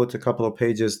you devote a couple of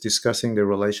pages discussing the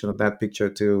relation of that picture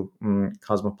to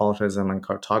cosmopolitanism and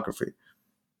cartography.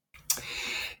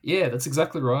 Yeah, that's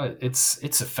exactly right. It's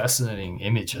a fascinating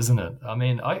image, isn't it? I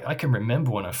mean, I can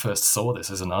remember when I first saw this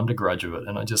as an undergraduate,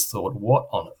 and I just thought, what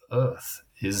on earth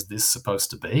is this supposed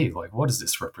to be? Like, what does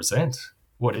this represent?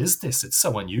 What is this? It's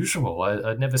so unusual.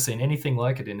 I'd never seen anything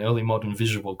like it in early modern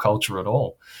visual culture at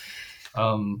all.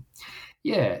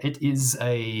 Yeah, it is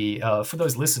for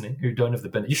those listening who don't have the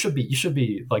benefit, you should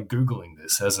be like Googling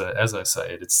this as I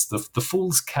say it. It's the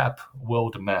Fool's Cap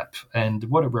world map, and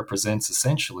what it represents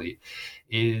essentially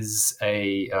is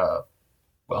it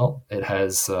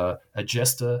has a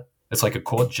jester. It's like a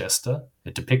court jester.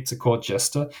 It depicts a court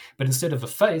jester, but instead of a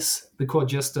face, the court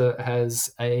jester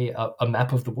has a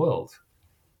map of the world.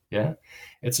 Yeah,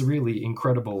 it's a really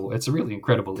incredible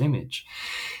image.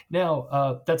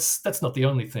 Now, that's not the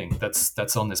only thing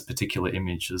that's on this particular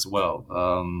image as well.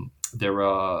 There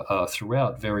are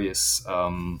throughout various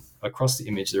across the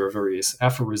image, there are various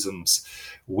aphorisms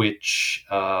which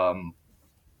are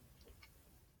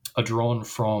drawn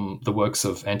from the works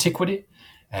of antiquity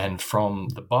and from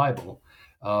the Bible,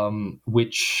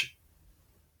 which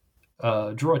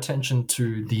draw attention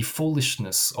to the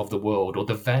foolishness of the world, or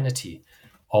the vanity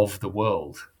of the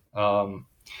world. From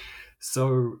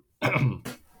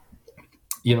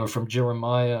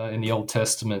Jeremiah in the Old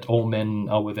Testament, all men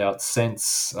are without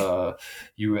sense.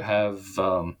 You have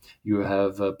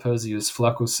Perseus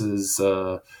Flaccus's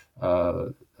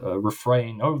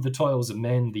refrain, "Oh, the toils of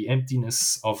men, the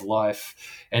emptiness of life,"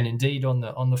 and indeed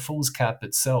on the Fool's Cap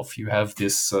itself, you have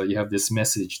this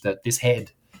message that this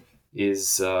head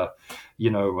is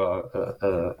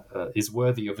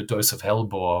worthy of a dose of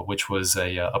hellebore, which was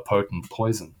a potent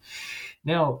poison.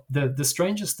 Now, the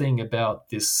strangest thing about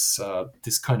this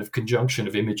kind of conjunction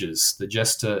of images, the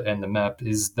jester and the map,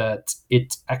 is that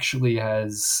it actually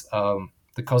has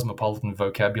the cosmopolitan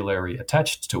vocabulary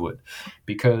attached to it,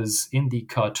 because in the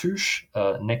cartouche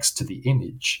next to the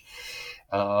image,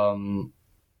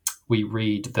 we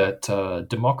read that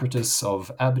Democritus of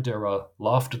Abdera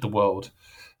laughed at the world,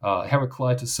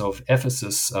 Heraclitus of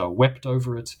Ephesus wept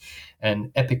over it,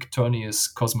 and Epictonius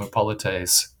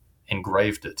Cosmopolites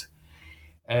engraved it.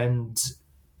 And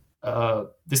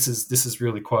this is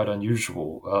really quite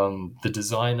unusual. The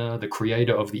designer, the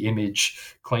creator of the image,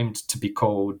 claimed to be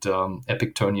called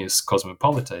Epictonius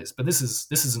Cosmopolites, but this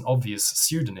is an obvious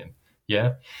pseudonym,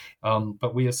 yeah.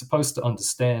 But we are supposed to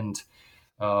understand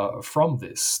from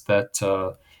this that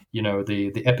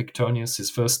the Epictonius, his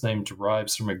first name,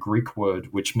 derives from a Greek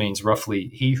word which means roughly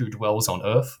 "he who dwells on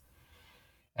earth,"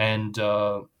 and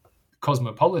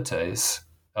Cosmopolites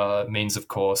means, of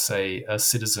course, a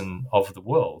citizen of the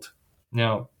world.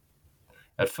 Now,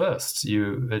 at first,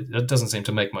 it doesn't seem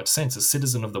to make much sense. A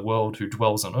citizen of the world who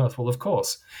dwells on earth. Well, of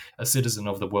course, a citizen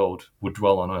of the world would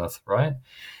dwell on earth, right?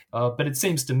 But it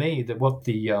seems to me that what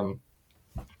the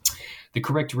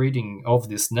correct reading of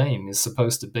this name is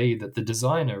supposed to be that the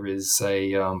designer is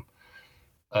a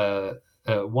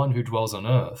one who dwells on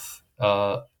earth,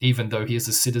 even though he is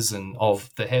a citizen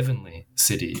of the heavenly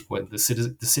city. When the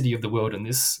city of the world in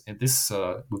this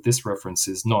with this reference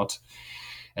is not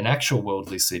an actual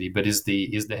worldly city, but is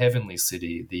the heavenly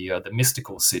city, the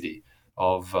mystical city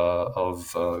of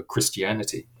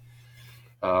Christianity.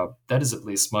 That is at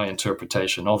least my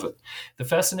interpretation of it. The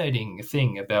fascinating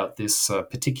thing about this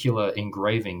particular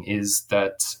engraving is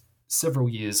that several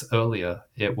years earlier,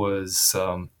 it was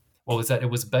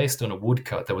based on a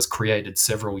woodcut that was created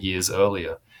several years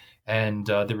earlier, and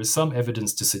there is some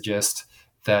evidence to suggest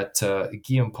that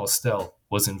Guillaume Postel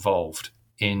was involved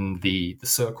in the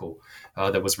circle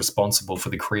that was responsible for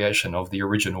the creation of the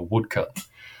original woodcut.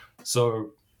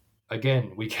 So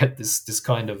again, we get this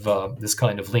kind of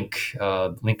link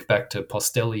back to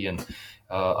Postelian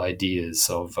ideas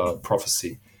of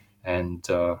prophecy and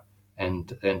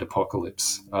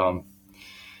apocalypse.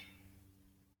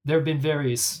 There have been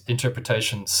various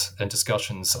interpretations and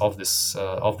discussions of this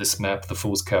map, the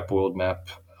Fool's Cap world map.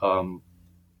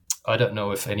 I don't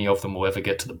know if any of them will ever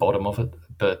get to the bottom of it,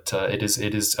 but it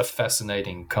is a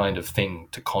fascinating kind of thing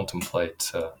to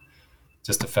contemplate.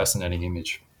 Just a fascinating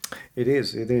image. It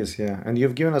is, yeah. And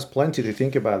you've given us plenty to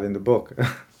think about in the book.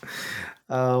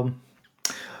 um,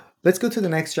 let's go to the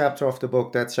next chapter of the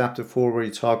book. That's chapter 4, where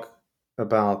you talk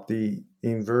about the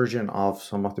inversion of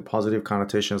some of the positive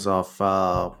connotations of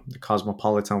the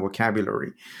cosmopolitan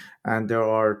vocabulary. And there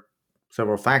are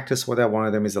several factors for that. One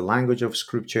of them is the language of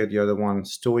scripture, the other one,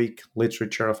 Stoic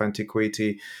literature of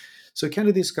antiquity. So can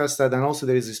you discuss that? And also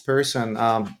there is this person,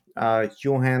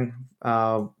 Johann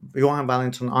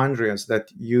Valentin Andreas, that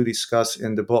you discuss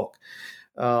in the book.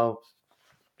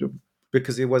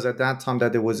 Because it was at that time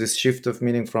that there was this shift of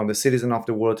meaning from the citizen of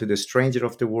the world to the stranger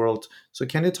of the world. So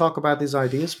can you talk about these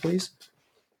ideas, please?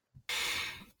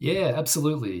 Yeah,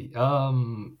 absolutely. I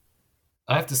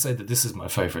have to say that this is my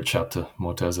favorite chapter,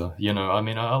 Morteza. I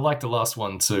mean, I like the last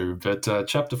one too, but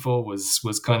chapter 4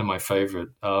 was kind of my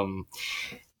favorite.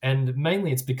 And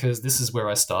mainly it's because this is where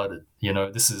I started.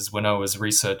 This is when I was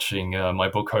researching my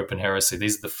book, Hope and Heresy.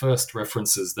 These are the first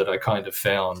references that I kind of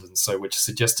found, and so which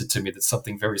suggested to me that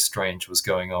something very strange was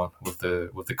going on with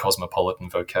the cosmopolitan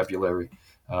vocabulary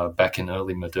back in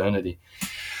early modernity.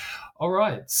 All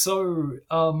right, so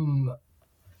I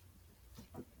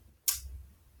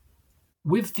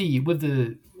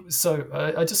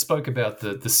just spoke about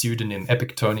the pseudonym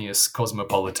Epictonius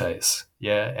Cosmopolites,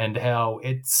 yeah, and how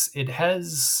it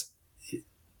has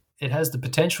the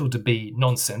potential to be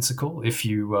nonsensical if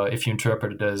you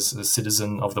interpret it as a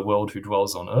citizen of the world who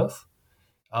dwells on earth,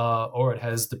 or it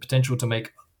has the potential to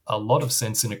make a lot of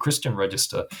sense in a Christian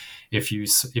register if you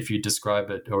describe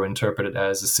it or interpret it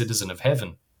as a citizen of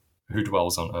heaven who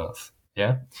dwells on earth.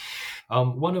 Yeah.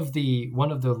 One of the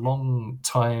long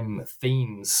time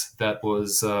themes that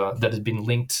had been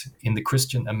linked in the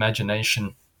Christian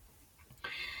imagination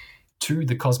to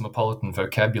the cosmopolitan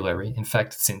vocabulary, in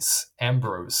fact, since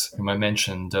Ambrose, whom I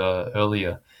mentioned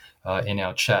earlier in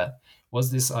our chat,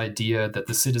 was this idea that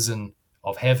the citizen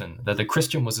of heaven, that the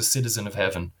Christian was a citizen of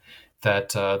heaven,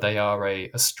 that they are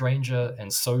a stranger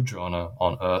and sojourner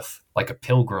on earth, like a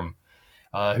pilgrim,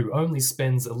 who only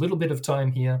spends a little bit of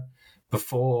time here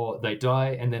before they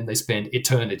die, and then they spend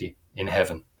eternity in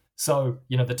heaven. So,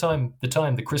 the time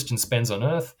the Christian spends on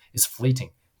earth is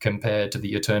fleeting compared to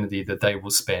the eternity that they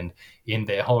will spend in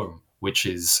their home, which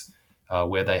is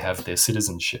where they have their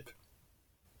citizenship.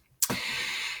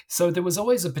 So there was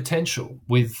always a potential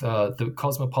with the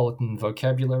cosmopolitan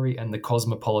vocabulary and the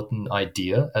cosmopolitan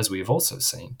idea, as we have also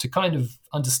seen, to kind of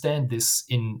understand this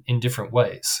in different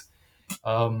ways.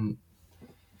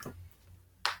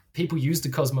 People use the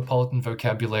cosmopolitan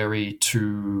vocabulary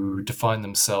to define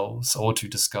themselves or to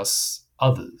discuss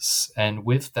others. And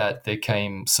with that, there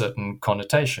came certain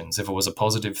connotations. If it was a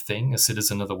positive thing, a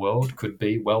citizen of the world could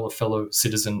be, well, a fellow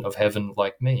citizen of heaven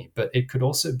like me. But it could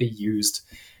also be used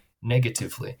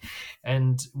negatively.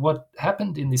 And what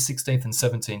happened in the 16th and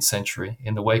 17th century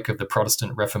in the wake of the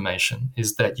Protestant Reformation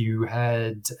is that you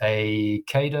had a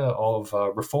cadre of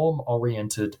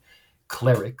reform-oriented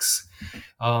clerics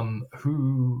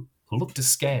who looked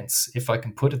askance, if I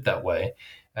can put it that way,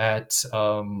 at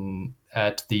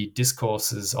the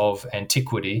discourses of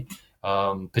antiquity,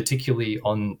 particularly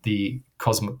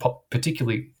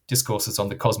discourses on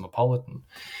the cosmopolitan,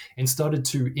 and started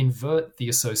to invert the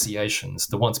associations,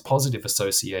 the once positive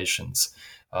associations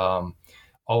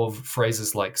of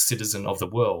phrases like citizen of the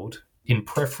world in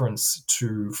preference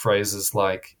to phrases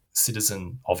like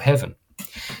citizen of heaven.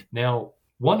 Now,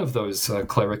 one of those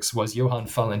clerics was Johann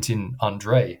Valentin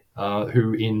Andreas,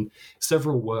 who in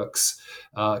several works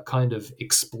kind of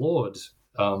explored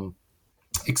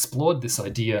this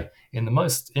idea in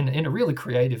a really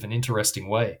creative and interesting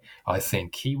way. I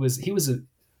think he was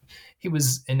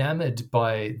enamored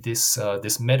by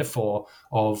this metaphor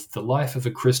of the life of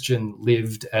a Christian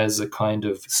lived as a kind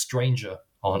of stranger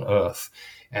on earth,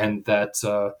 and that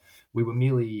we were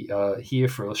merely here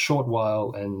for a short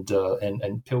while and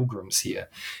pilgrims here.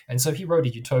 And so he wrote a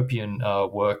utopian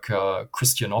work,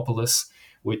 Christianopolis,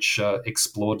 which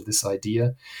explored this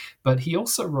idea. But he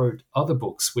also wrote other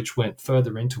books which went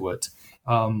further into it,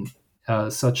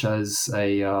 such as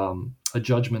a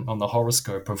judgment on the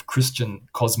horoscope of Christian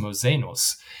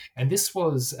Cosmoxenos. And this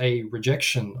was a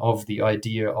rejection of the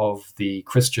idea of the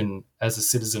Christian as a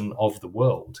citizen of the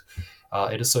world.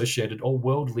 It associated all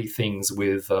worldly things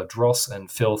with dross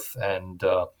and filth and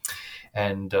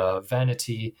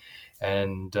vanity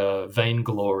and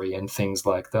vainglory and things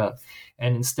like that,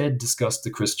 and instead discussed the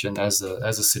Christian as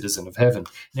a citizen of heaven.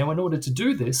 Now, in order to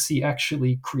do this, he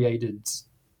actually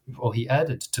he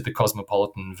added to the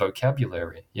cosmopolitan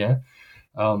vocabulary. Yeah.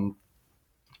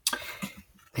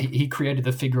 he created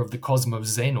the figure of the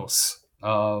Cosmos Xenos,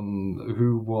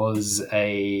 who was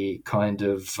a kind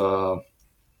of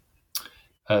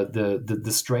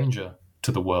the stranger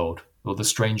to the world, or the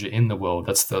stranger in the world.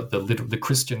 That's the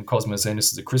Christian Cosmos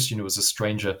Xenos is a Christian who was a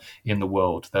stranger in the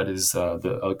world. That is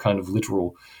a kind of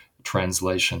literal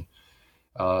translation.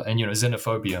 And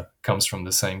xenophobia comes from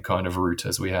the same kind of root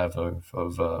as we have of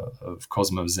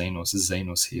Cosmos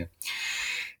Xenos here.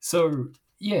 So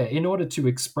yeah, in order to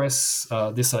express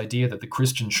this idea that the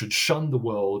Christian should shun the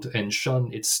world and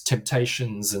shun its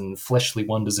temptations and fleshly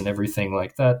wonders and everything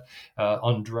like that,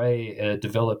 Andre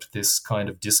developed this kind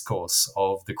of discourse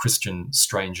of the Christian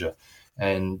stranger.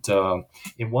 And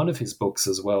in one of his books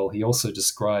as well, he also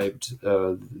described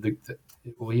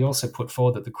he also put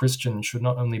forward that the Christian should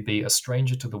not only be a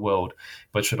stranger to the world,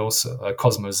 but should also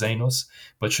Cosmos Xenos,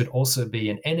 but should also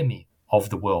be an enemy of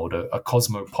the world, a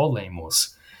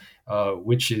cosmopolemos.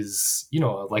 Which is,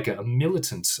 like a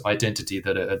militant identity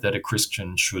that a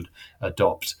Christian should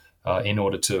adopt in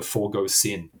order to forego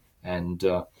sin and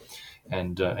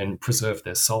preserve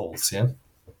their souls. Yeah.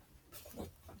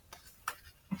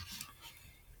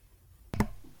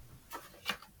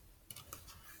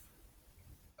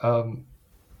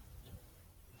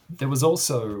 There was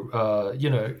also,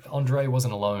 Andre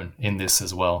wasn't alone in this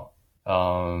as well.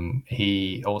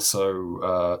 He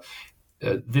also.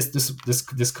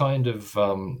 This kind of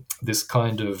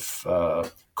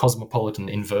cosmopolitan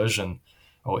inversion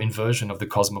of the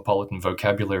cosmopolitan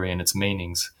vocabulary and its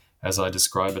meanings, as I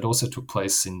describe it, also took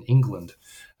place in England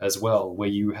as well, where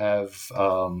you have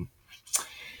a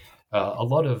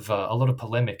lot of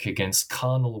polemic against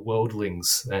carnal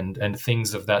worldlings and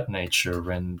things of that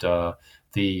nature, and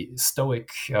the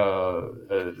Stoic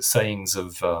sayings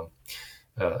of.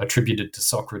 Attributed to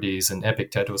Socrates and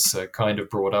Epictetus kind of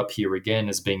brought up here again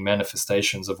as being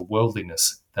manifestations of a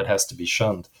worldliness that has to be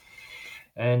shunned.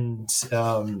 And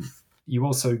you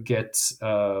also get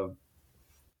other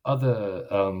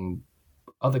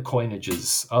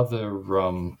coinages,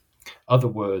 other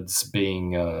words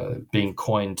being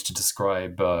coined to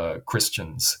describe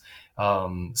Christians,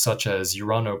 such as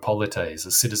Uranopolites,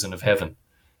 a citizen of heaven,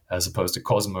 as opposed to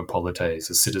Cosmopolites,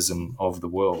 a citizen of the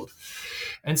world.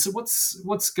 And so,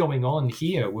 what's going on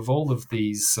here with all of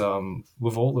these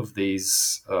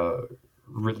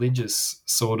religious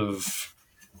sort of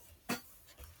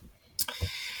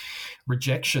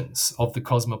rejections of the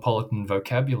cosmopolitan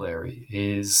vocabulary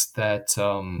is that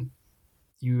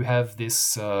you have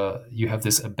this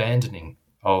abandoning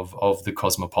of the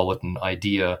cosmopolitan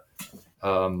idea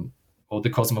or the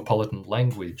cosmopolitan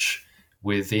language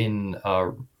within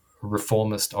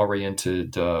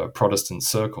reformist-oriented Protestant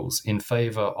circles in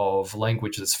favor of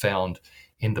language that's found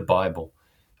in the Bible,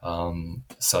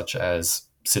 such as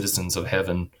citizens of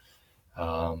heaven,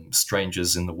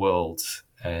 strangers in the world,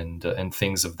 and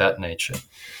things of that nature.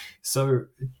 So,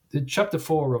 the chapter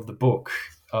 4 of the book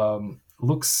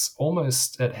looks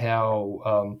almost at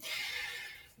how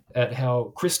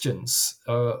Christians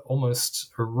almost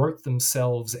wrote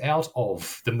themselves out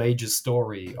of the major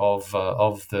story of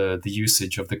the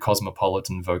usage of the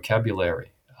cosmopolitan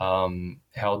vocabulary,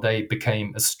 how they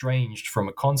became estranged from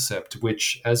a concept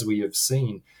which, as we have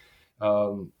seen,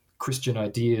 Christian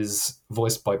ideas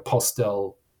voiced by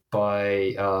Postel,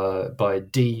 by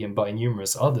Dee, and by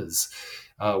numerous others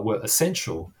were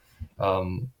essential.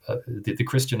 The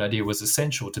Christian idea was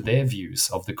essential to their views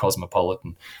of the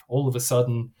cosmopolitan. All of a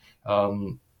sudden,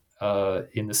 in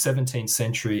the 17th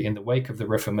century, in the wake of the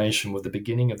Reformation, with the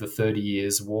beginning of the 30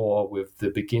 Years' War, with the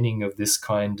beginning of this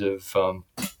kind of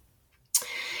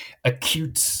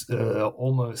acute,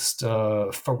 almost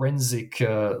forensic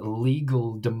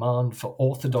legal demand for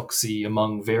orthodoxy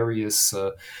among various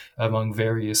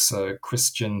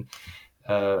Christian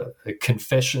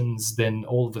confessions, then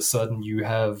all of a sudden you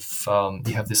have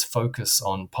this focus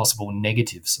on possible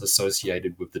negatives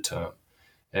associated with the term.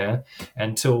 Yeah,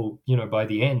 until by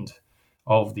the end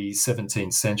of the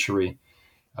 17th century,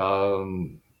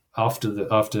 after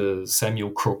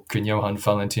Samuel Crook and Johann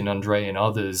Valentin Andre and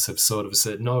others have sort of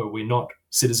said, no, we're not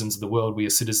citizens of the world, we are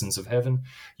citizens of heaven,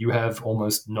 you have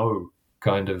almost no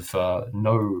kind of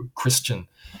no Christian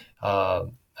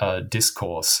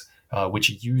discourse which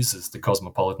uses the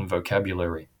cosmopolitan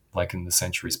vocabulary like in the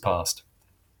centuries past.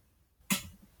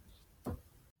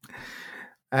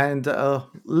 And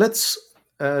let's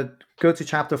go to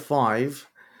chapter 5.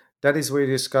 That is where we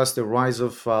discuss the rise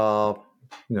of the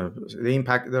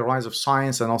rise of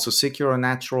science and also secular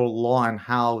natural law, and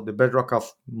how the bedrock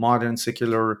of modern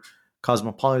secular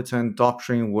cosmopolitan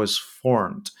doctrine was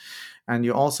formed. And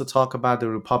you also talk about the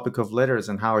Republic of Letters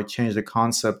and how it changed the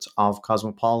concept of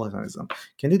cosmopolitanism.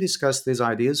 Can you discuss these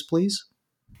ideas, please?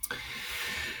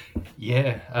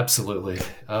 Yeah, absolutely.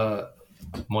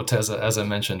 Morteza, as I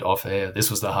mentioned off air,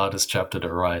 this was the hardest chapter to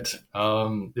write.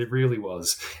 It really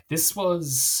was. This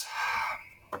was.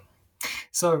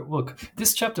 So, look,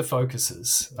 this chapter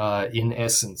focuses, in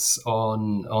essence,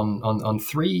 on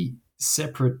three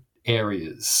separate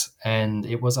areas, and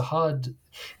it was a hard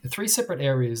three separate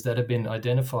areas that have been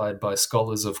identified by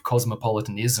scholars of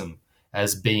cosmopolitanism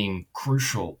as being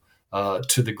crucial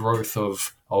to the growth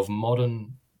of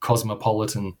modern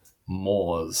cosmopolitan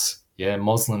mores. Yeah,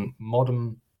 modern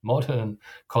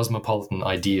cosmopolitan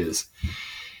ideas.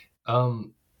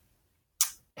 Um,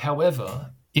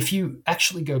 However, if you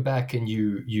actually go back and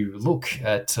you look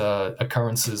at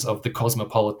occurrences of the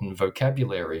cosmopolitan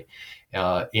vocabulary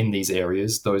in these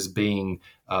areas, those being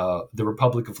the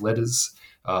Republic of Letters,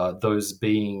 those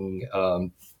being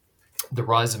the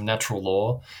rise of natural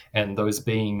law, and those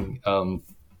being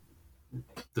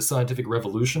the scientific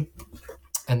revolution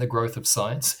and the growth of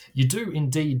science, you do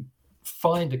indeed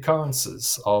find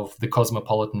occurrences of the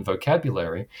cosmopolitan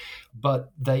vocabulary,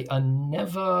 but they are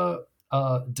never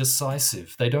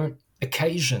decisive. They don't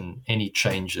occasion any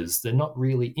changes. They're not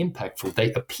really impactful.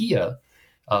 They appear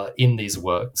in these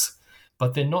works,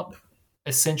 but they're not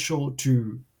essential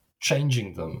to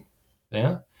changing them.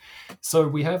 Yeah. So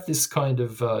we have this kind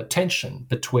of tension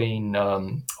between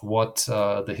what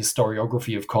the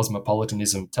historiography of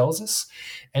cosmopolitanism tells us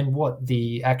and what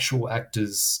the actual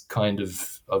actors kind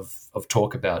of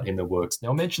talk about in the works. Now,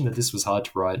 I mentioned that this was hard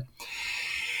to write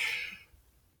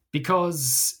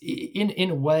because in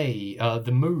a way,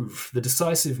 the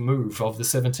decisive move of the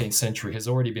 17th century has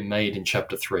already been made in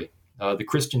chapter 3. The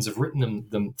Christians have written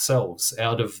themselves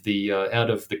out of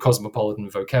the cosmopolitan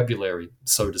vocabulary,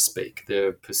 so to speak.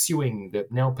 They're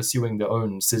now pursuing their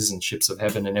own citizenships of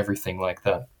heaven and everything like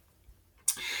that.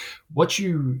 What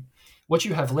you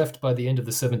have left by the end of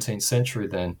the 17th century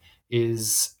then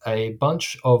is a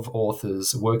bunch of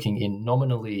authors working in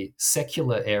nominally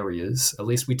secular areas. At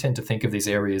least we tend to think of these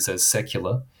areas as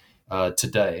secular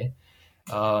today.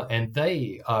 And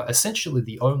they are essentially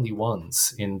the only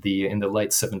ones in the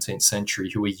late 17th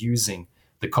century who are using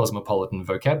the cosmopolitan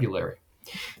vocabulary.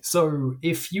 So,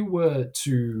 if you were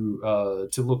to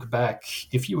look back,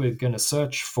 if you were going to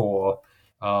search for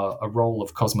a role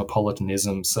of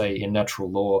cosmopolitanism, say in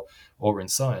natural law or in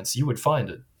science, you would find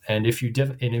it. And if you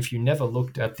never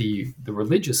looked at the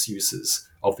religious uses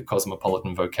of the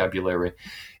cosmopolitan vocabulary,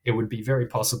 it would be very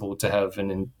possible to have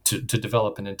to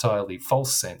develop an entirely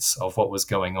false sense of what was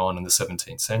going on in the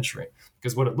 17th century.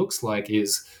 Because what it looks like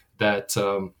is that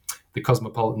the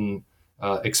cosmopolitan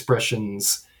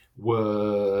expressions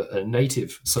were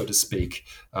native, so to speak,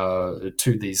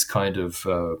 to these kind of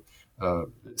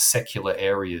secular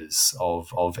areas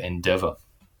of endeavor.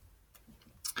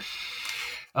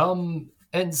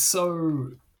 And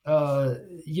so,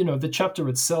 the chapter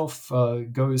itself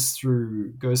goes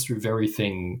through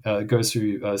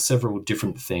several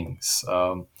different things.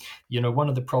 One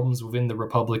of the problems within the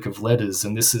Republic of Letters,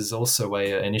 and this is also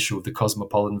an issue of the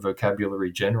cosmopolitan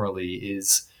vocabulary generally,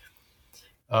 is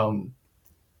the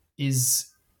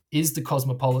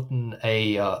cosmopolitan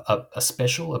a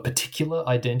particular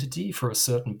identity for a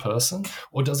certain person,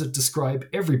 or does it describe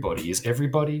everybody? Is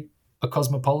everybody a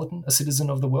cosmopolitan, a citizen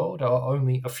of the world, or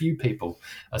only a few people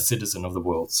are citizens of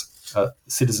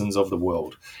the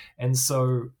world? And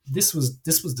so this was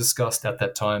discussed at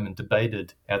that time and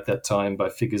debated at that time by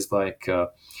figures like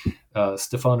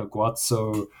Stefano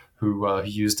Guazzo, who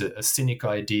used a cynic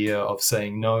idea of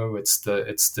saying, no, it's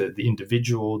the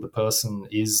individual, the person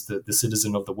is the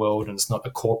citizen of the world, and it's not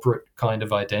a corporate kind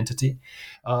of identity.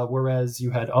 Whereas you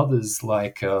had others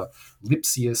like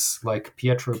Lipsius, like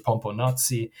Pietro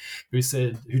Pomponazzi, who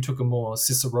took a more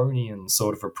Ciceronian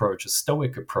sort of approach, a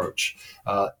Stoic approach,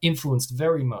 influenced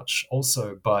very much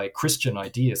also by Christian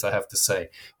ideas, I have to say,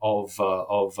 of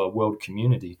world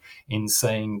community, in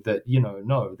saying that,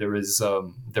 no, there is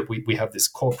that we have this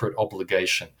corporate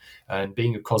obligation, and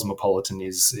being a cosmopolitan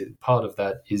is part of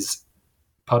that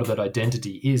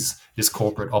identity is this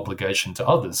corporate obligation to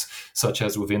others, such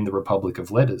as within the Republic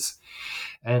of Letters.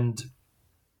 And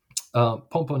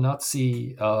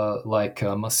Pomponazzi, like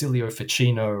Marsilio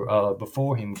Ficino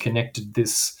before him, connected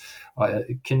this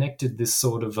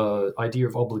sort of idea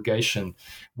of obligation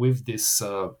with this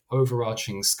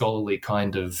overarching scholarly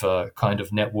kind of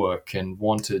network, and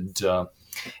wanted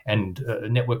a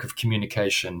network of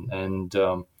communication, and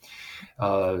to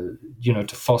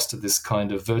foster this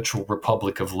kind of virtual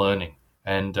republic of learning.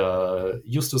 And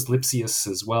Justus Lipsius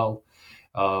as well,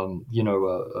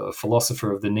 a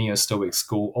philosopher of the Neo-Stoic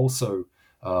school, also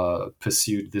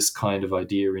pursued this kind of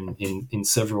idea in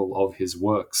several of his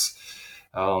works.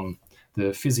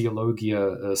 the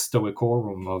Physiologia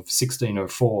Stoicorum of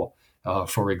 1604,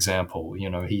 for example.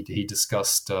 He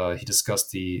discussed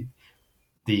the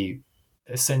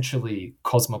essentially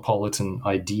cosmopolitan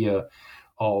idea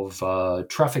of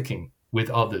trafficking with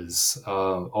others,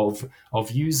 of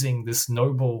using this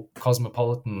noble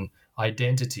cosmopolitan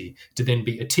identity to then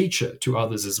be a teacher to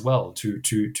others as well, to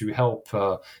help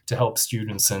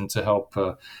students and to help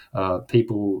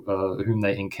people whom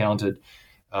they encountered,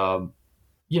 to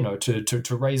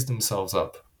raise themselves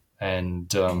up and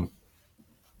to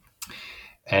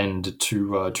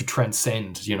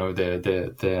transcend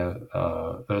their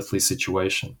earthly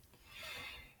situation.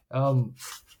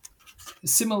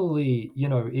 Similarly,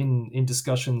 in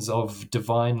discussions of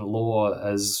divine law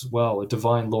as well,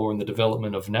 divine law and the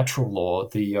development of natural law,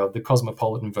 the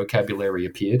cosmopolitan vocabulary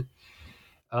appeared.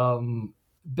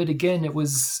 But again, it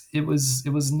was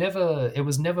never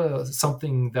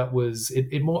something that was.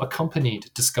 It more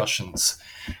accompanied discussions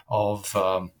of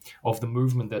the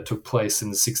movement that took place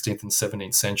in the 16th and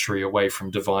 17th century, away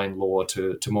from divine law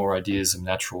to more ideas of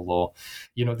natural law.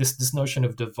 This notion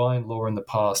of divine law in the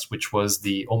past, which was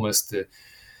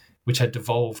which had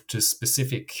devolved to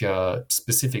specific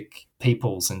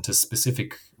peoples and to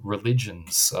specific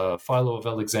religions. Philo of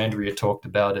Alexandria talked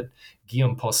about it.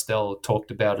 Guillaume Postel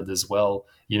talked about it as well.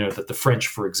 That the French,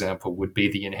 for example, would be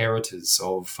the inheritors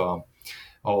of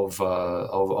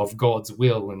God's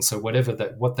will, and so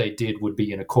what they did would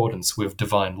be in accordance with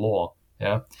divine law.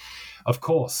 Yeah. Of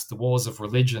course, the wars of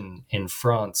religion in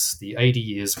France, the 80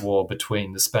 Years' War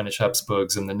between the Spanish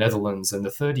Habsburgs and the Netherlands, and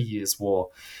the 30 Years' War,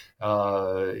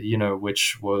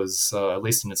 which was, at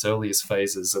least in its earliest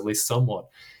phases, at least somewhat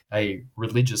a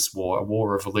religious war, a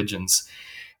war of religions,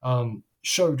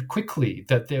 showed quickly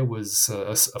that there was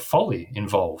a folly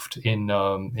involved in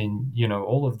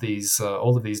all of these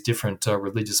different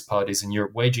religious parties in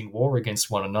Europe waging war against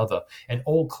one another, and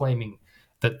all claiming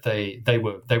that they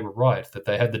were right, that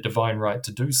they had the divine right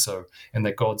to do so, and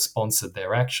that God sponsored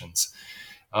their actions.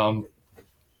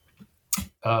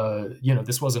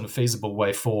 This wasn't a feasible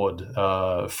way forward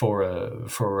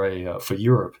for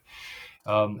Europe.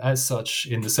 As such,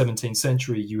 in the 17th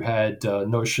century, you had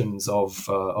notions of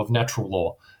natural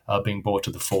law being brought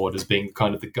to the fore as being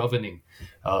kind of the governing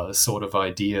sort of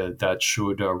idea that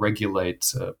should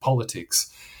regulate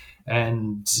politics.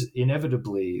 And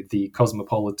inevitably, the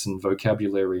cosmopolitan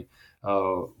vocabulary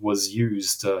was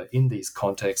used in these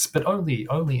contexts, but only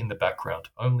in the background.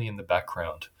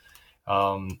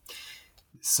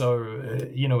 It's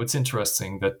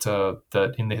interesting that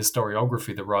in the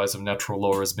historiography, the rise of natural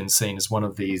law has been seen as one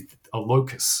of a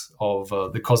locus of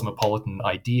the cosmopolitan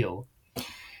ideal.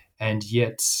 And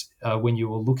yet, when you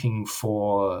were looking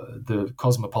for the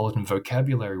cosmopolitan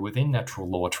vocabulary within natural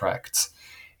law tracts,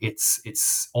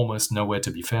 it's almost nowhere to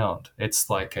be found.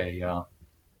 It's like a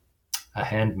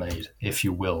handmaid, if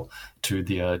you will, to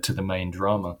the main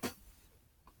drama.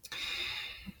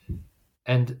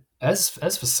 And as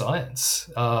for science,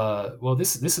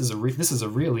 this is a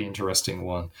really interesting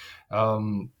one.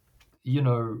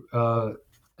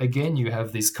 Again, you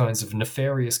have these kinds of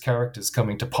nefarious characters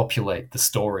coming to populate the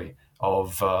story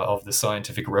of the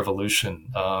scientific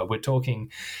revolution. We're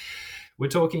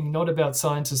talking not about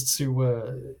scientists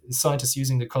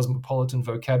using the cosmopolitan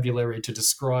vocabulary to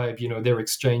describe, their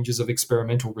exchanges of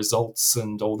experimental results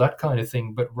and all that kind of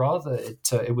thing, but rather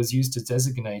it was used to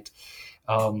designate,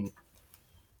 not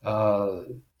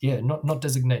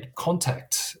designate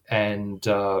contact and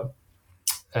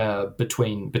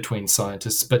between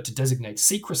scientists, but to designate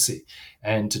secrecy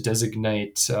and to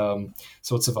designate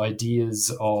sorts of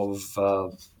ideas of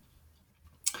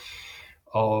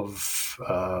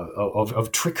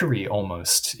trickery,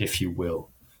 almost, if you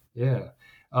will. Yeah.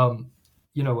 A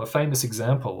famous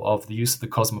example of the use of the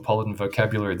cosmopolitan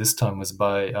vocabulary this time was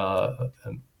by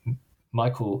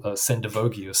Michael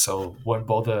Sendivogius. I won't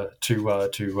bother to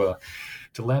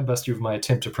lambast you with my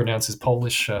attempt to pronounce his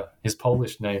Polish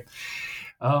name.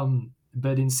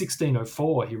 But in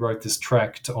 1604, he wrote this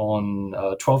tract on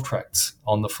 12 tracts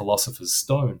on the Philosopher's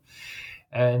Stone,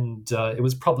 and it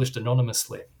was published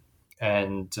anonymously.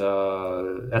 And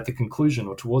at the conclusion,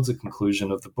 or towards the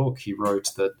conclusion of the book, he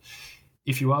wrote that,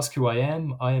 "If you ask who I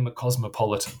am a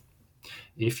cosmopolitan.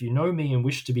 If you know me and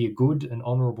wish to be a good and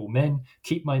honorable man,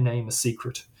 keep my name a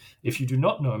secret. If you do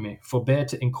not know me, forbear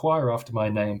to inquire after my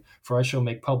name, for I shall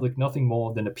make public nothing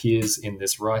more than appears in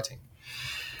this writing.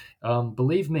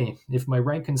 Believe me, if my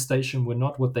rank and station were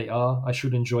not what they are, I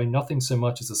should enjoy nothing so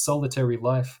much as a solitary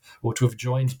life, or to have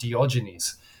joined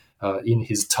Diogenes in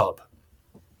his tub."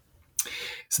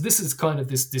 So this is kind of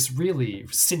this really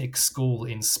Cynic school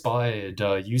inspired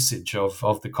usage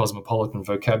of the cosmopolitan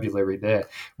vocabulary there,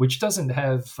 which doesn't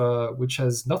have which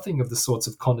has nothing of the sorts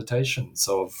of connotations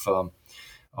of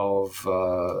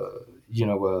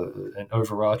an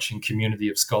overarching community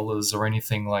of scholars or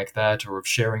anything like that, or of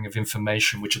sharing of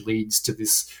information, which leads to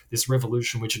this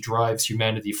revolution which drives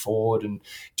humanity forward and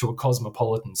to a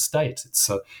cosmopolitan state.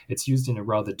 It's used in a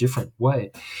rather different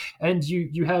way, and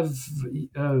you have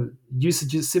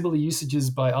similar usages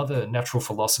by other natural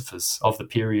philosophers of the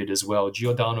period as well.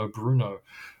 Giordano Bruno,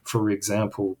 for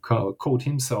example, called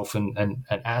himself an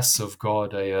ass of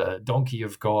God, a donkey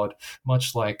of God,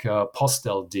 much like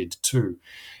Postel did too.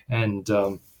 And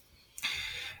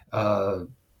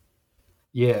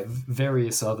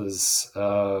various others.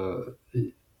 Who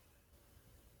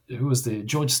was the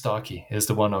George Starkey is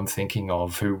the one I'm thinking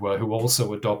of, who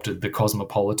also adopted the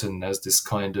cosmopolitan as this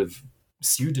kind of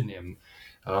pseudonym,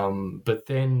 but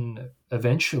then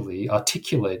eventually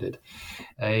articulated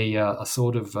a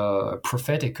sort of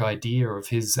prophetic idea of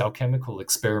his alchemical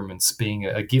experiments being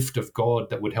a gift of God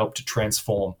that would help to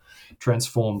transform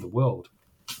the world.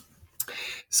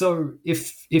 So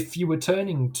if you were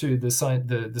turning to the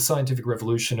scientific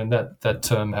revolution, and that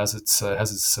term has its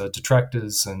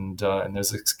detractors, and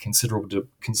there's a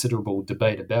considerable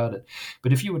debate about it,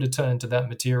 but if you were to turn to that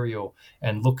material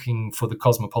and looking for the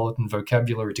cosmopolitan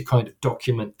vocabulary to kind of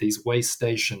document these way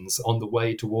stations on the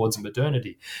way towards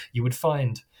modernity, you would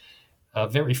find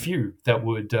very few that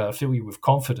would fill you with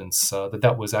confidence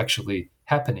that was actually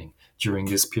happening during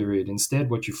this period. Instead,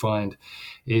 what you find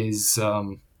is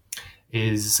a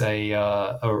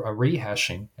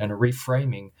rehashing and a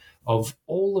reframing of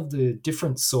all of the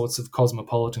different sorts of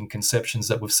cosmopolitan conceptions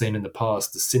that we've seen in the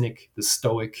past, the Cynic, the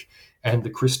Stoic, and the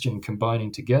Christian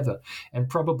combining together. And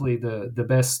probably the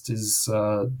best is,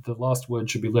 the last word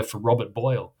should be left for Robert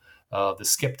Boyle, the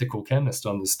skeptical chemist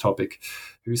on this topic,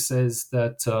 who says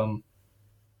that,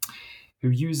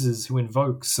 who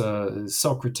invokes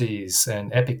Socrates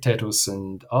and Epictetus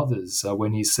and others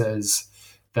when he says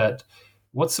that,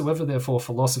 "Whatsoever therefore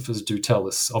philosophers do tell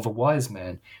us of a wise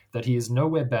man, that he is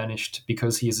nowhere banished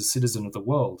because he is a citizen of the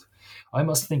world, I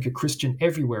must think a Christian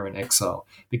everywhere in exile,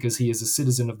 because he is a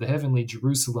citizen of the heavenly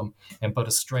Jerusalem and but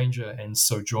a stranger and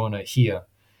sojourner here."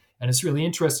 And it's really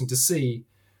interesting to see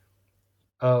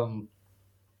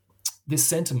this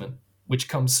sentiment, which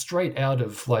comes straight out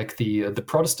of like the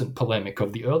Protestant polemic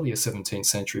of the earlier 17th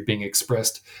century, being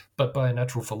expressed but by a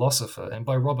natural philosopher and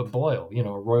by Robert Boyle, a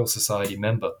Royal Society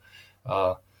member.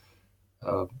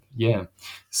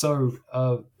 So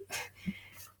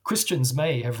Christians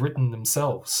may have written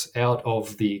themselves out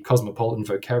of the cosmopolitan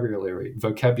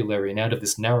vocabulary and out of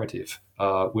this narrative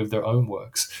with their own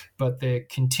works, but they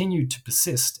continued to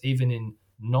persist even in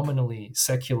nominally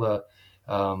secular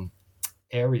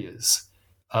areas,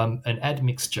 an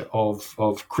admixture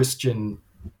of Christian,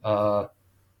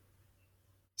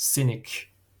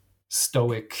 Cynic,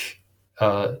 Stoic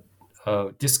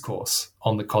discourse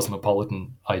on the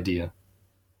cosmopolitan idea.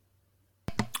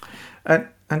 And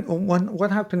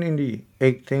what happened in the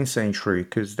 18th century?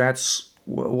 Because that's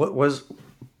what was,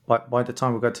 by the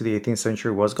time we got to the 18th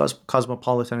century, was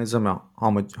cosmopolitanism a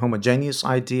homogeneous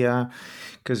idea?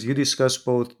 Because you discussed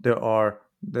both there are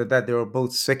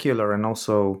both secular and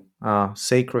also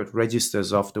sacred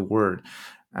registers of the word,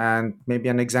 and maybe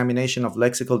an examination of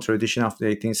lexical tradition of the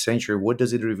 18th century. What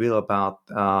does it reveal about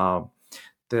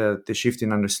the shift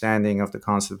in understanding of the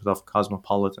concept of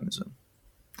cosmopolitanism?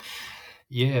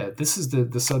 Yeah, this is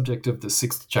the subject of the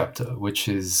 6th chapter, which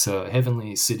is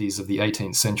Heavenly Cities of the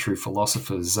 18th Century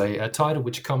Philosophers, a title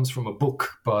which comes from a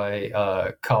book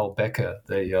by Carl Becker,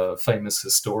 the famous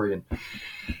historian,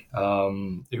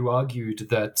 who argued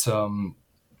that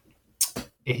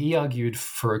he argued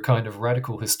for a kind of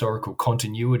radical historical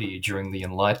continuity during the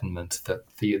Enlightenment, that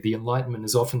the Enlightenment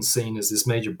is often seen as this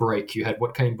major break. You had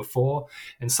what came before,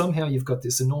 and somehow you've got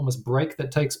this enormous break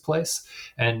that takes place,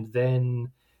 and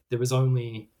then there is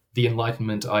only the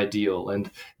Enlightenment ideal.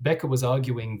 And Becker was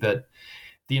arguing that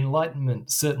the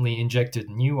Enlightenment certainly injected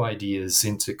new ideas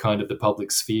into kind of the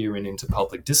public sphere and into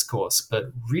public discourse,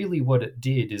 but really what it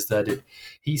did is that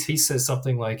he says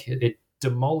something like it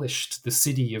demolished the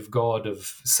city of God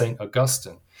of St.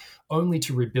 Augustine, only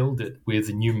to rebuild it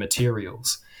with new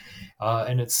materials.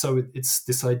 And it's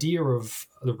this idea of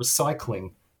the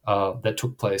recycling that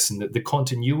took place, and the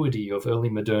continuity of early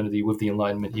modernity with the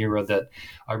Enlightenment era that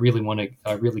I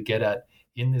really get at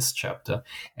in this chapter.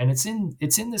 And it's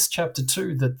in this chapter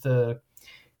too that the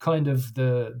kind of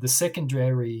the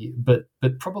secondary but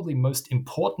probably most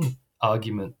important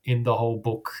argument in the whole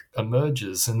book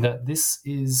emerges, and that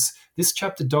this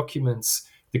chapter documents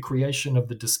the creation of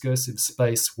the discursive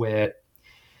space where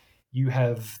you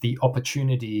have the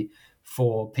opportunity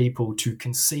for people to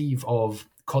conceive of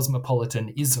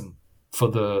cosmopolitanism for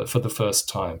the first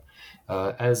time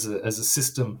as a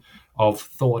system of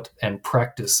thought and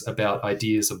practice about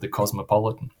ideas of the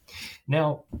cosmopolitan.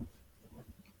 Now,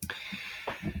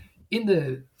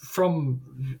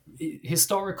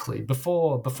 historically,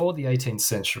 before the 18th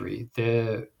century,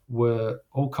 there were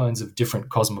all kinds of different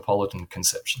cosmopolitan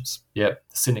conceptions. Yeah,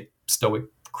 Cynic, Stoic,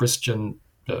 Christian,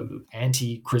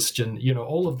 anti-Christian,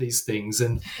 all of these things,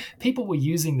 and people were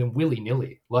using them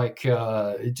willy-nilly. Like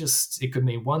it could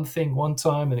mean one thing one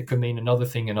time, and it could mean another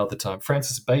thing another time.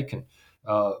 Francis Bacon,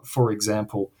 for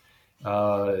example,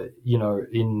 in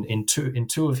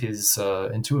two of his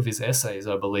essays,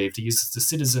 I believe, he uses the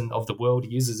citizen of the world.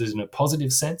 He uses it in a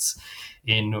positive sense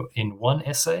in one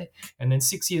essay, and then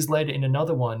 6 years later, in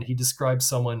another one, he describes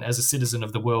someone as a citizen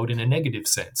of the world in a negative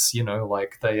sense.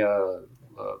 Like they are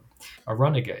a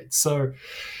renegade. So,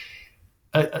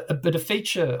 but a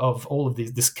feature of all of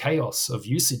this chaos of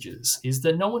usages is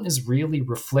that no one is really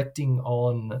reflecting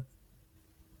on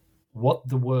what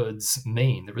the words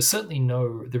mean. There is certainly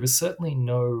no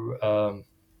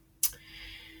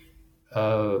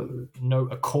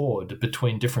accord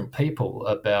between different people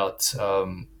about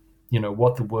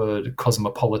what the word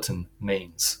cosmopolitan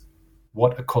means,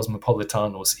 what a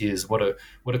cosmopolitanos is, what a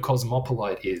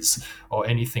cosmopolite is, or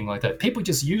anything like that. People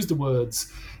just use the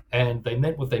words and they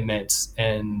meant what they meant.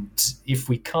 And if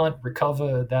we can't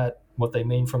recover that, what they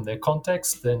mean from their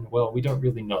context, then, well, we don't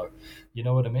really know. You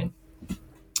know what I mean?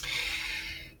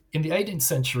 In the 18th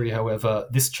century, however,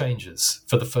 this changes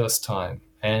for the first time.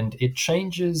 And it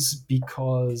changes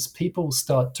because people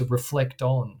start to reflect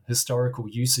on historical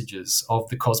usages of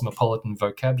the cosmopolitan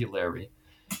vocabulary.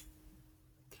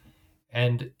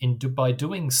 And by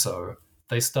doing so,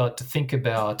 they start to think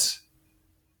about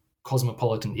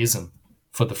cosmopolitanism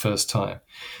for the first time.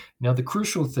 Now, the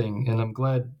crucial thing, and I'm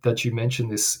glad that you mentioned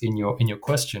this in your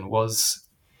question, was,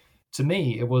 to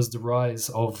me, it was the rise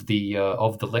of the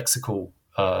lexical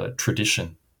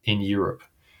tradition in Europe.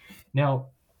 Now,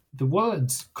 the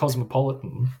words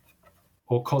cosmopolitan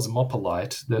or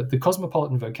cosmopolite, the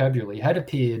cosmopolitan vocabulary had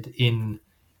appeared in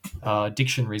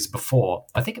dictionaries before.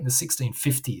 I think in the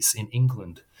 1650s in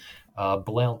England,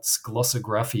 Blount's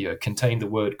Glossographia contained the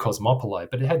word cosmopolite,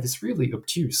 but it had this really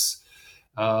obtuse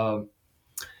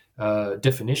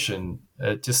definition.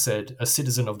 It just said a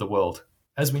citizen of the world.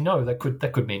 As we know, that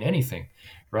could mean anything,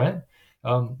 right?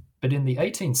 But in the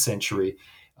 18th century,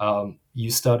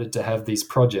 you started to have these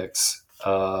projects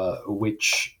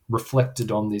which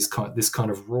reflected on this kind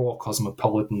of raw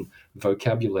cosmopolitan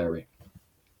vocabulary.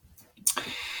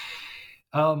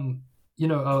 A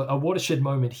watershed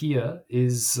moment here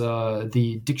is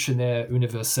the Dictionnaire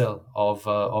Universel of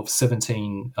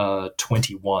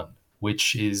 1721,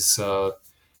 which is an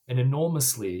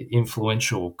enormously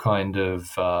influential kind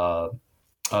of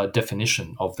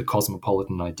definition of the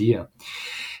cosmopolitan idea.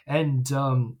 And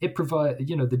it provides,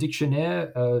 the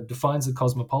Dictionnaire defines a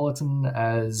cosmopolitan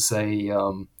as a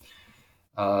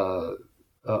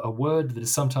word that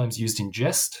is sometimes used in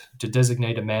jest to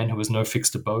designate a man who has no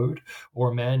fixed abode,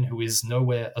 or a man who is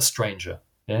nowhere a stranger.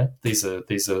 Yeah, these are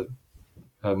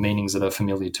meanings that are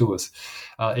familiar to us.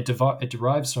 It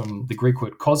derives from the Greek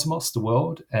word cosmos, the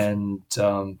world, and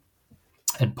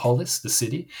polis, the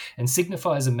city, and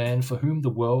signifies a man for whom the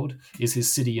world is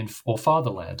his city or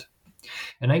fatherland.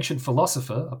 An ancient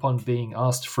philosopher, upon being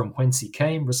asked from whence he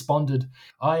came, responded,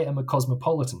 "I am a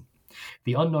cosmopolitan."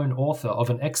 The unknown author of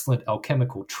an excellent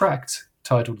alchemical tract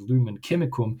titled Lumen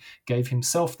Chemicum gave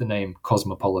himself the name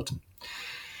cosmopolitan.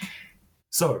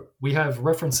 So we have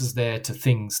references there to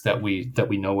things that we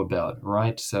know about,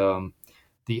 right?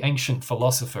 The ancient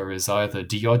philosopher is either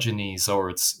Diogenes or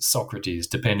it's Socrates,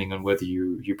 depending on whether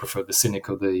you prefer the Cynic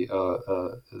or the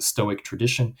Stoic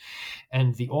tradition.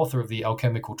 And the author of the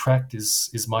alchemical tract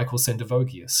is Michael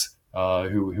Sendivogius,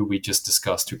 who we just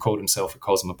discussed, who called himself a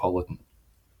cosmopolitan.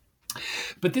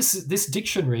 But this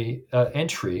dictionary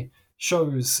entry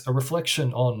shows a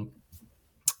reflection on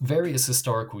various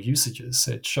historical usages.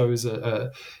 It shows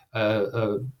a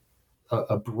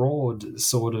broad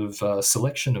sort of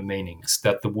selection of meanings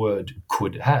that the word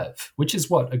could have, which is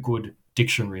what a good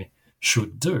dictionary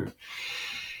should do.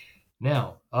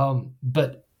 Now,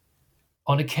 but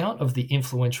on account of the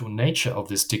influential nature of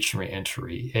this dictionary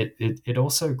entry, it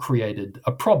also created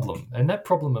a problem, and that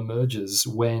problem emerges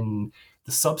when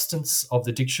the substance of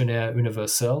the Dictionnaire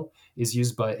Universel is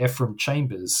used by Ephraim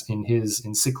Chambers in his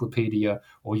Encyclopedia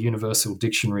or Universal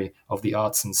Dictionary of the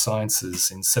Arts and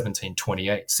Sciences in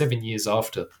 1728, 7 years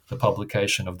after the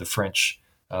publication of the French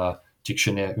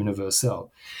Dictionnaire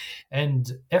Universel.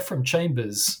 And Ephraim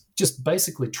Chambers just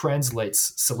basically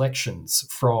translates selections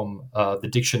from the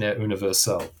Dictionnaire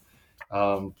Universel.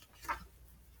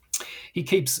 He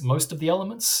keeps most of the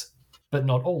elements, but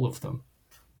not all of them.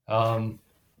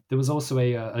 There was also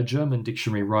a German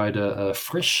dictionary writer,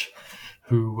 Frisch,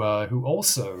 who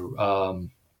also,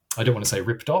 I don't want to say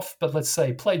ripped off, but let's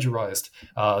say plagiarized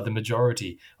the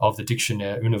majority of the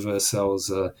Dictionnaire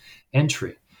Universel's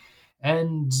entry.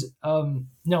 And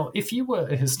now, if you were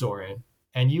a historian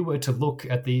and you were to look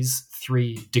at these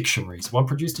three dictionaries, one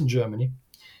produced in Germany,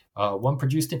 one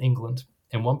produced in England,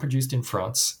 and one produced in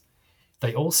France,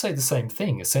 they all say the same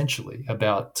thing, essentially,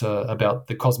 about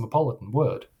the cosmopolitan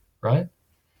word, right?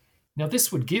 Now,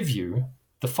 this would give you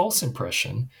the false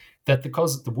impression that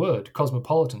the word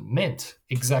cosmopolitan meant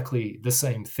exactly the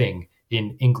same thing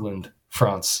in England,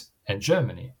 France, and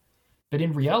Germany. But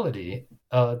in reality,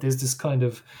 there's this kind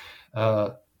of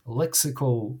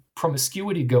lexical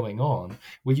promiscuity going on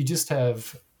where you just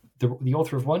have the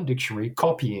author of one dictionary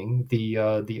copying the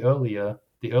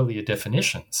earlier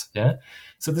definitions. Yeah.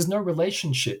 So there's no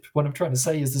relationship. What I'm trying to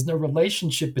say is there's no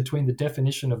relationship between the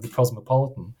definition of the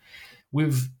cosmopolitan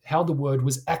with how the word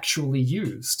was actually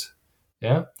used.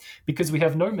 Yeah. Because we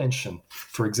have no mention,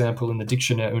 for example, in the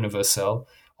Dictionnaire Universel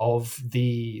of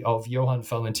Johann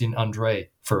Valentin André,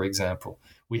 for example.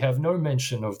 We have no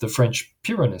mention of the French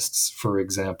Pyrrhonists, for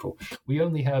example. We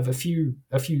only have a few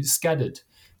scattered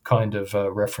kind of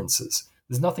references.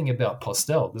 There's nothing about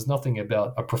Postel. There's nothing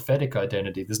about a prophetic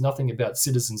identity. There's nothing about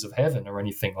citizens of heaven or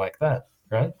anything like that,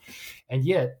 right? And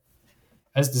yet,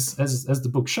 as the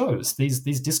book shows, these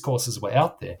discourses were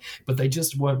out there, but they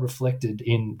just weren't reflected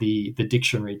in the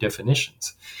dictionary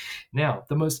definitions. Now,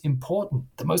 the most important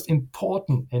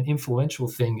and influential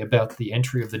thing about the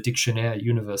entry of the Dictionnaire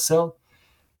Universel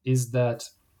is that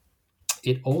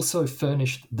it also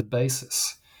furnished the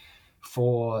basis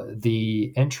for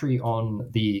the entry on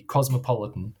the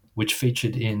Cosmopolitan, which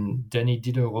featured in Denis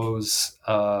Diderot's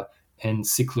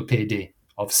Encyclopédie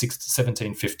of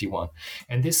 1751.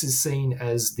 And this is seen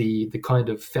as the kind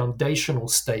of foundational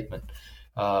statement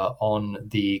on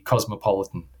the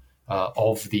Cosmopolitan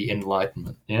of the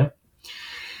Enlightenment. Yeah.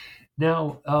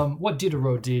 Now, what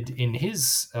Diderot did in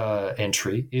his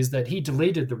entry is that he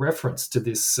deleted the reference to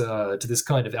this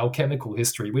kind of alchemical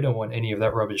history. We don't want any of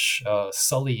that rubbish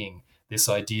sullying this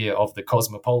idea of the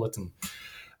cosmopolitan.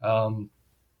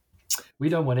 We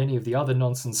don't want any of the other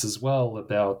nonsense as well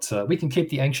about, we can keep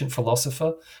the ancient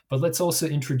philosopher, but let's also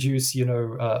introduce,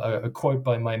 a quote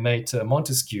by my mate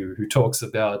Montesquieu, who talks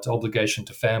about obligation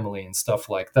to family and stuff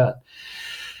like that.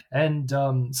 And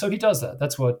so he does that.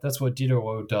 That's what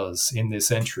Diderot does in this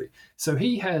entry. So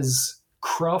he has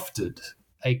crafted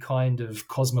a kind of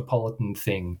cosmopolitan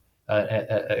thing,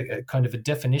 a kind of a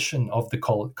definition of the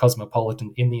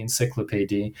cosmopolitan in the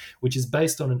Encyclopédie, which is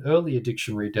based on an earlier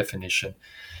dictionary definition.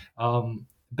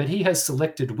 But he has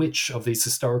selected which of these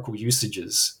historical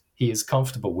usages he is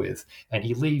comfortable with, and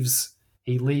he leaves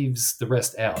the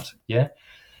rest out. Yeah.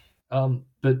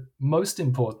 But most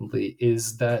importantly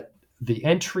is that the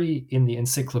entry in the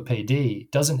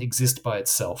Encyclopédie doesn't exist by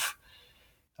itself,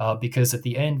 because at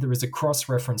the end there is a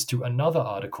cross-reference to another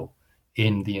article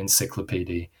in the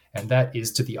Encyclopédie, and that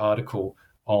is to the article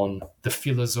on the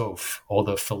philosophe, or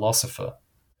the philosopher.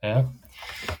 Yeah.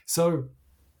 So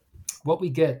what we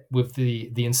get with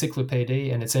the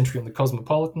Encyclopédie and its entry on the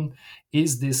Cosmopolitan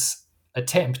is this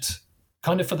attempt,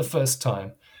 kind of for the first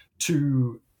time,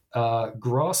 to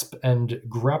grasp and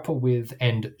grapple with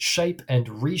and shape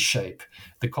and reshape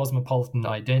the cosmopolitan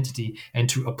identity and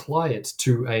to apply it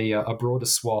to a broader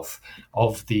swath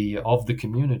of the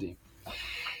community.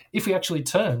 If we actually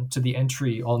turn to the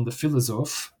entry on the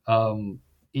philosophe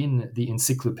in the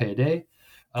Encyclopédie,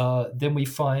 then we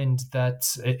find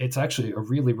that it's actually a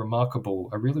really remarkable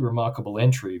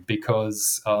entry,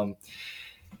 because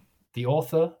the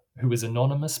author, who is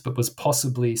anonymous but was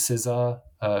possibly César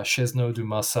Chesneau du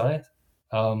Marseille,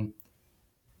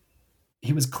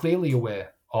 he was clearly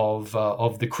aware of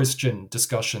the Christian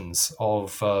discussions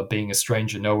of being a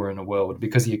stranger nowhere in a world,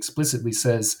 because he explicitly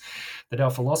says that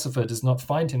our philosopher does not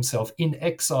find himself in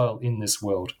exile in this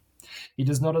world. He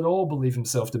does not at all believe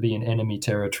himself to be in enemy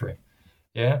territory.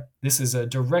 Yeah, this is a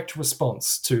direct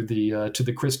response to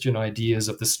the Christian ideas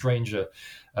of the stranger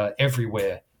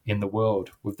everywhere in the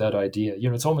world with that idea.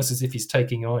 It's almost as if he's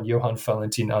taking on Johann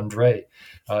Valentin André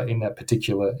in that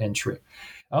particular entry.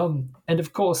 And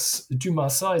of course, du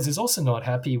Marseille is also not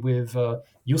happy with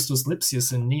Justus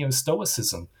Lipsius and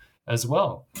Neo-Stoicism as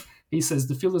well. He says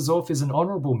the philosophe is an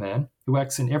honorable man who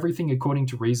acts in everything according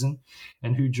to reason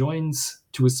and who joins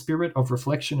to a spirit of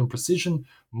reflection and precision,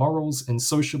 morals and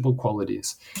sociable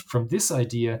qualities. From this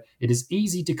idea, it is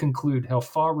easy to conclude how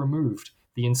far removed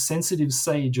the insensitive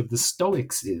sage of the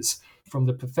Stoics is from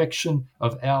the perfection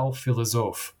of our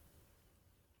philosophe.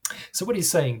 So what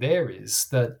he's saying there is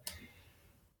that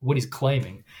what he's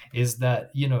claiming is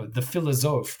that, the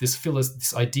philosophe,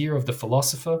 this idea of the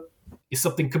philosopher, is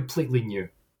something completely new.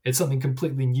 It's something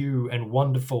completely new and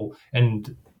wonderful,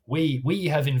 and we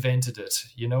have invented it.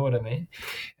 You know what I mean?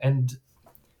 And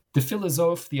the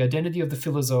philosophe, the identity of the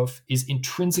philosophe, is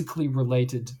intrinsically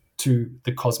related to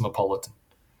the cosmopolitan.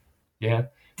 Yeah,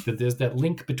 that there's that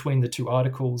link between the two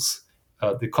articles,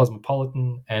 the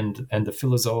cosmopolitan and the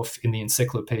philosophe in the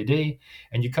encyclopédie,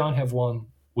 and you can't have one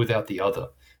without the other.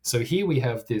 So here we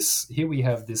have this.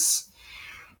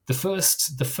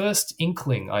 The first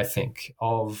inkling, I think,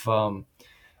 of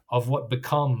what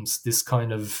becomes this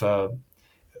kind of.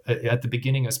 At the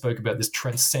beginning, I spoke about this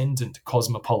transcendent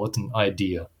cosmopolitan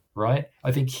idea, right?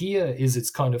 I think here is its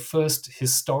kind of first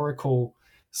historical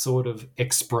sort of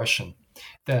expression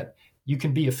that you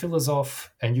can be a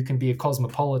philosophe and you can be a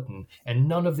cosmopolitan, and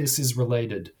none of this is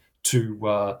related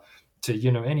to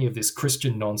any of this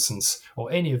Christian nonsense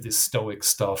or any of this Stoic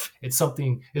stuff. It's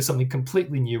something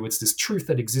completely new. It's this truth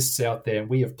that exists out there, and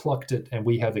we have plucked it and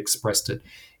we have expressed it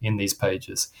in these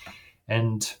pages.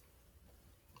 And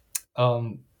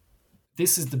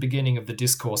this is the beginning of the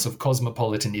discourse of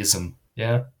cosmopolitanism,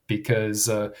 yeah? Because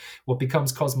what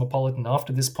becomes cosmopolitan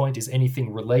after this point is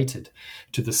anything related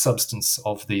to the substance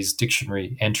of these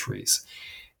dictionary entries.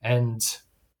 And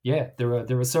yeah, there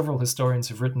are several historians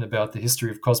who've written about the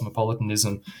history of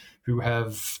cosmopolitanism who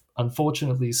have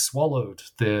unfortunately swallowed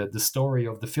the story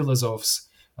of the philosophes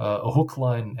a hook,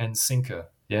 line, and sinker.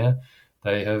 Yeah,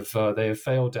 they have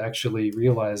failed to actually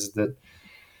realize that.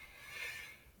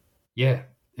 Yeah,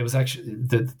 it was actually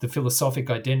the philosophic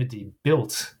identity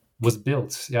was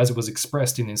built, as it was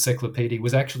expressed in the encyclopedia,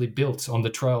 was actually built on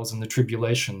the trials and the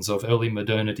tribulations of early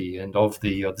modernity and of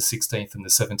the 16th and the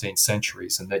 17th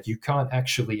centuries, and that you can't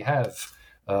actually have,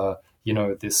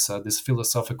 this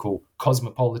philosophical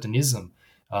cosmopolitanism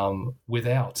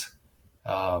without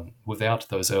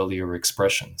those earlier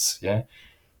expressions. Yeah,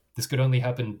 this could only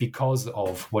happen because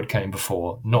of what came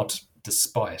before, not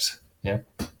despite. Yeah.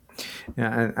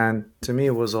 Yeah, and to me,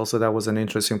 that was an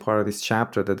interesting part of this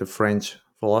chapter, that the French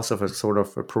philosophers sort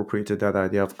of appropriated that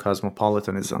idea of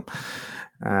cosmopolitanism,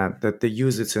 that they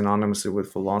use it synonymously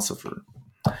with philosopher.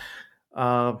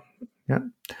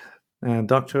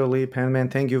 Dr. Lee Penman,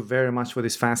 thank you very much for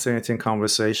this fascinating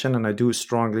conversation, and I do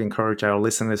strongly encourage our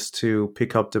listeners to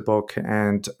pick up the book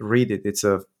and read it. It's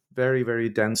a very, very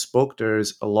dense book.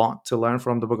 There's a lot to learn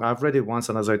from the book. I've read it once,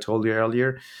 and as I told you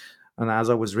earlier, and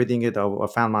as I was reading it, I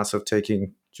found myself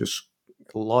taking just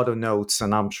a lot of notes,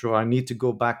 and I'm sure I need to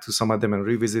go back to some of them and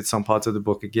revisit some parts of the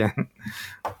book again.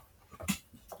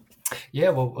 Yeah,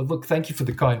 well, look, thank you for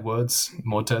the kind words,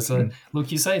 Morteza.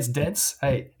 Look, you say it's dense.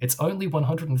 Hey, it's only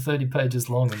 130 pages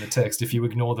long in the text if you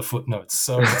ignore the footnotes.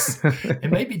 So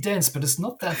it may be dense, but it's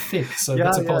not that thick. So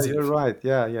that's a positive. You're right.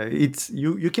 Yeah. It's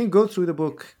you can go through the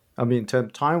book. I mean,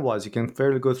 time-wise, you can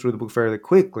go through the book fairly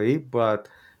quickly, but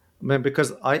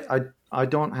because I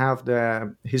don't have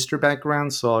the history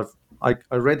background, so I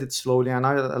read it slowly, and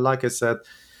like I said,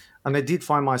 and I did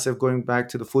find myself going back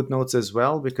to the footnotes as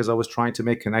well, because I was trying to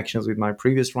make connections with my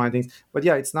previous writings. But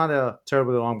yeah, it's not a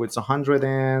terribly long book. It's 100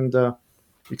 and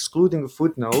excluding the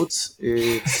footnotes,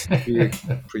 it's to be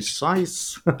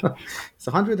precise, it's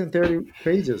 130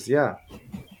 pages. Yeah,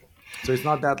 so it's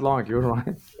not that long. You're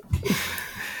right.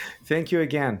 Thank you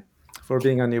again for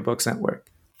being on New Books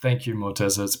Network. Thank you,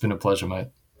 Morteza. It's been a pleasure, mate.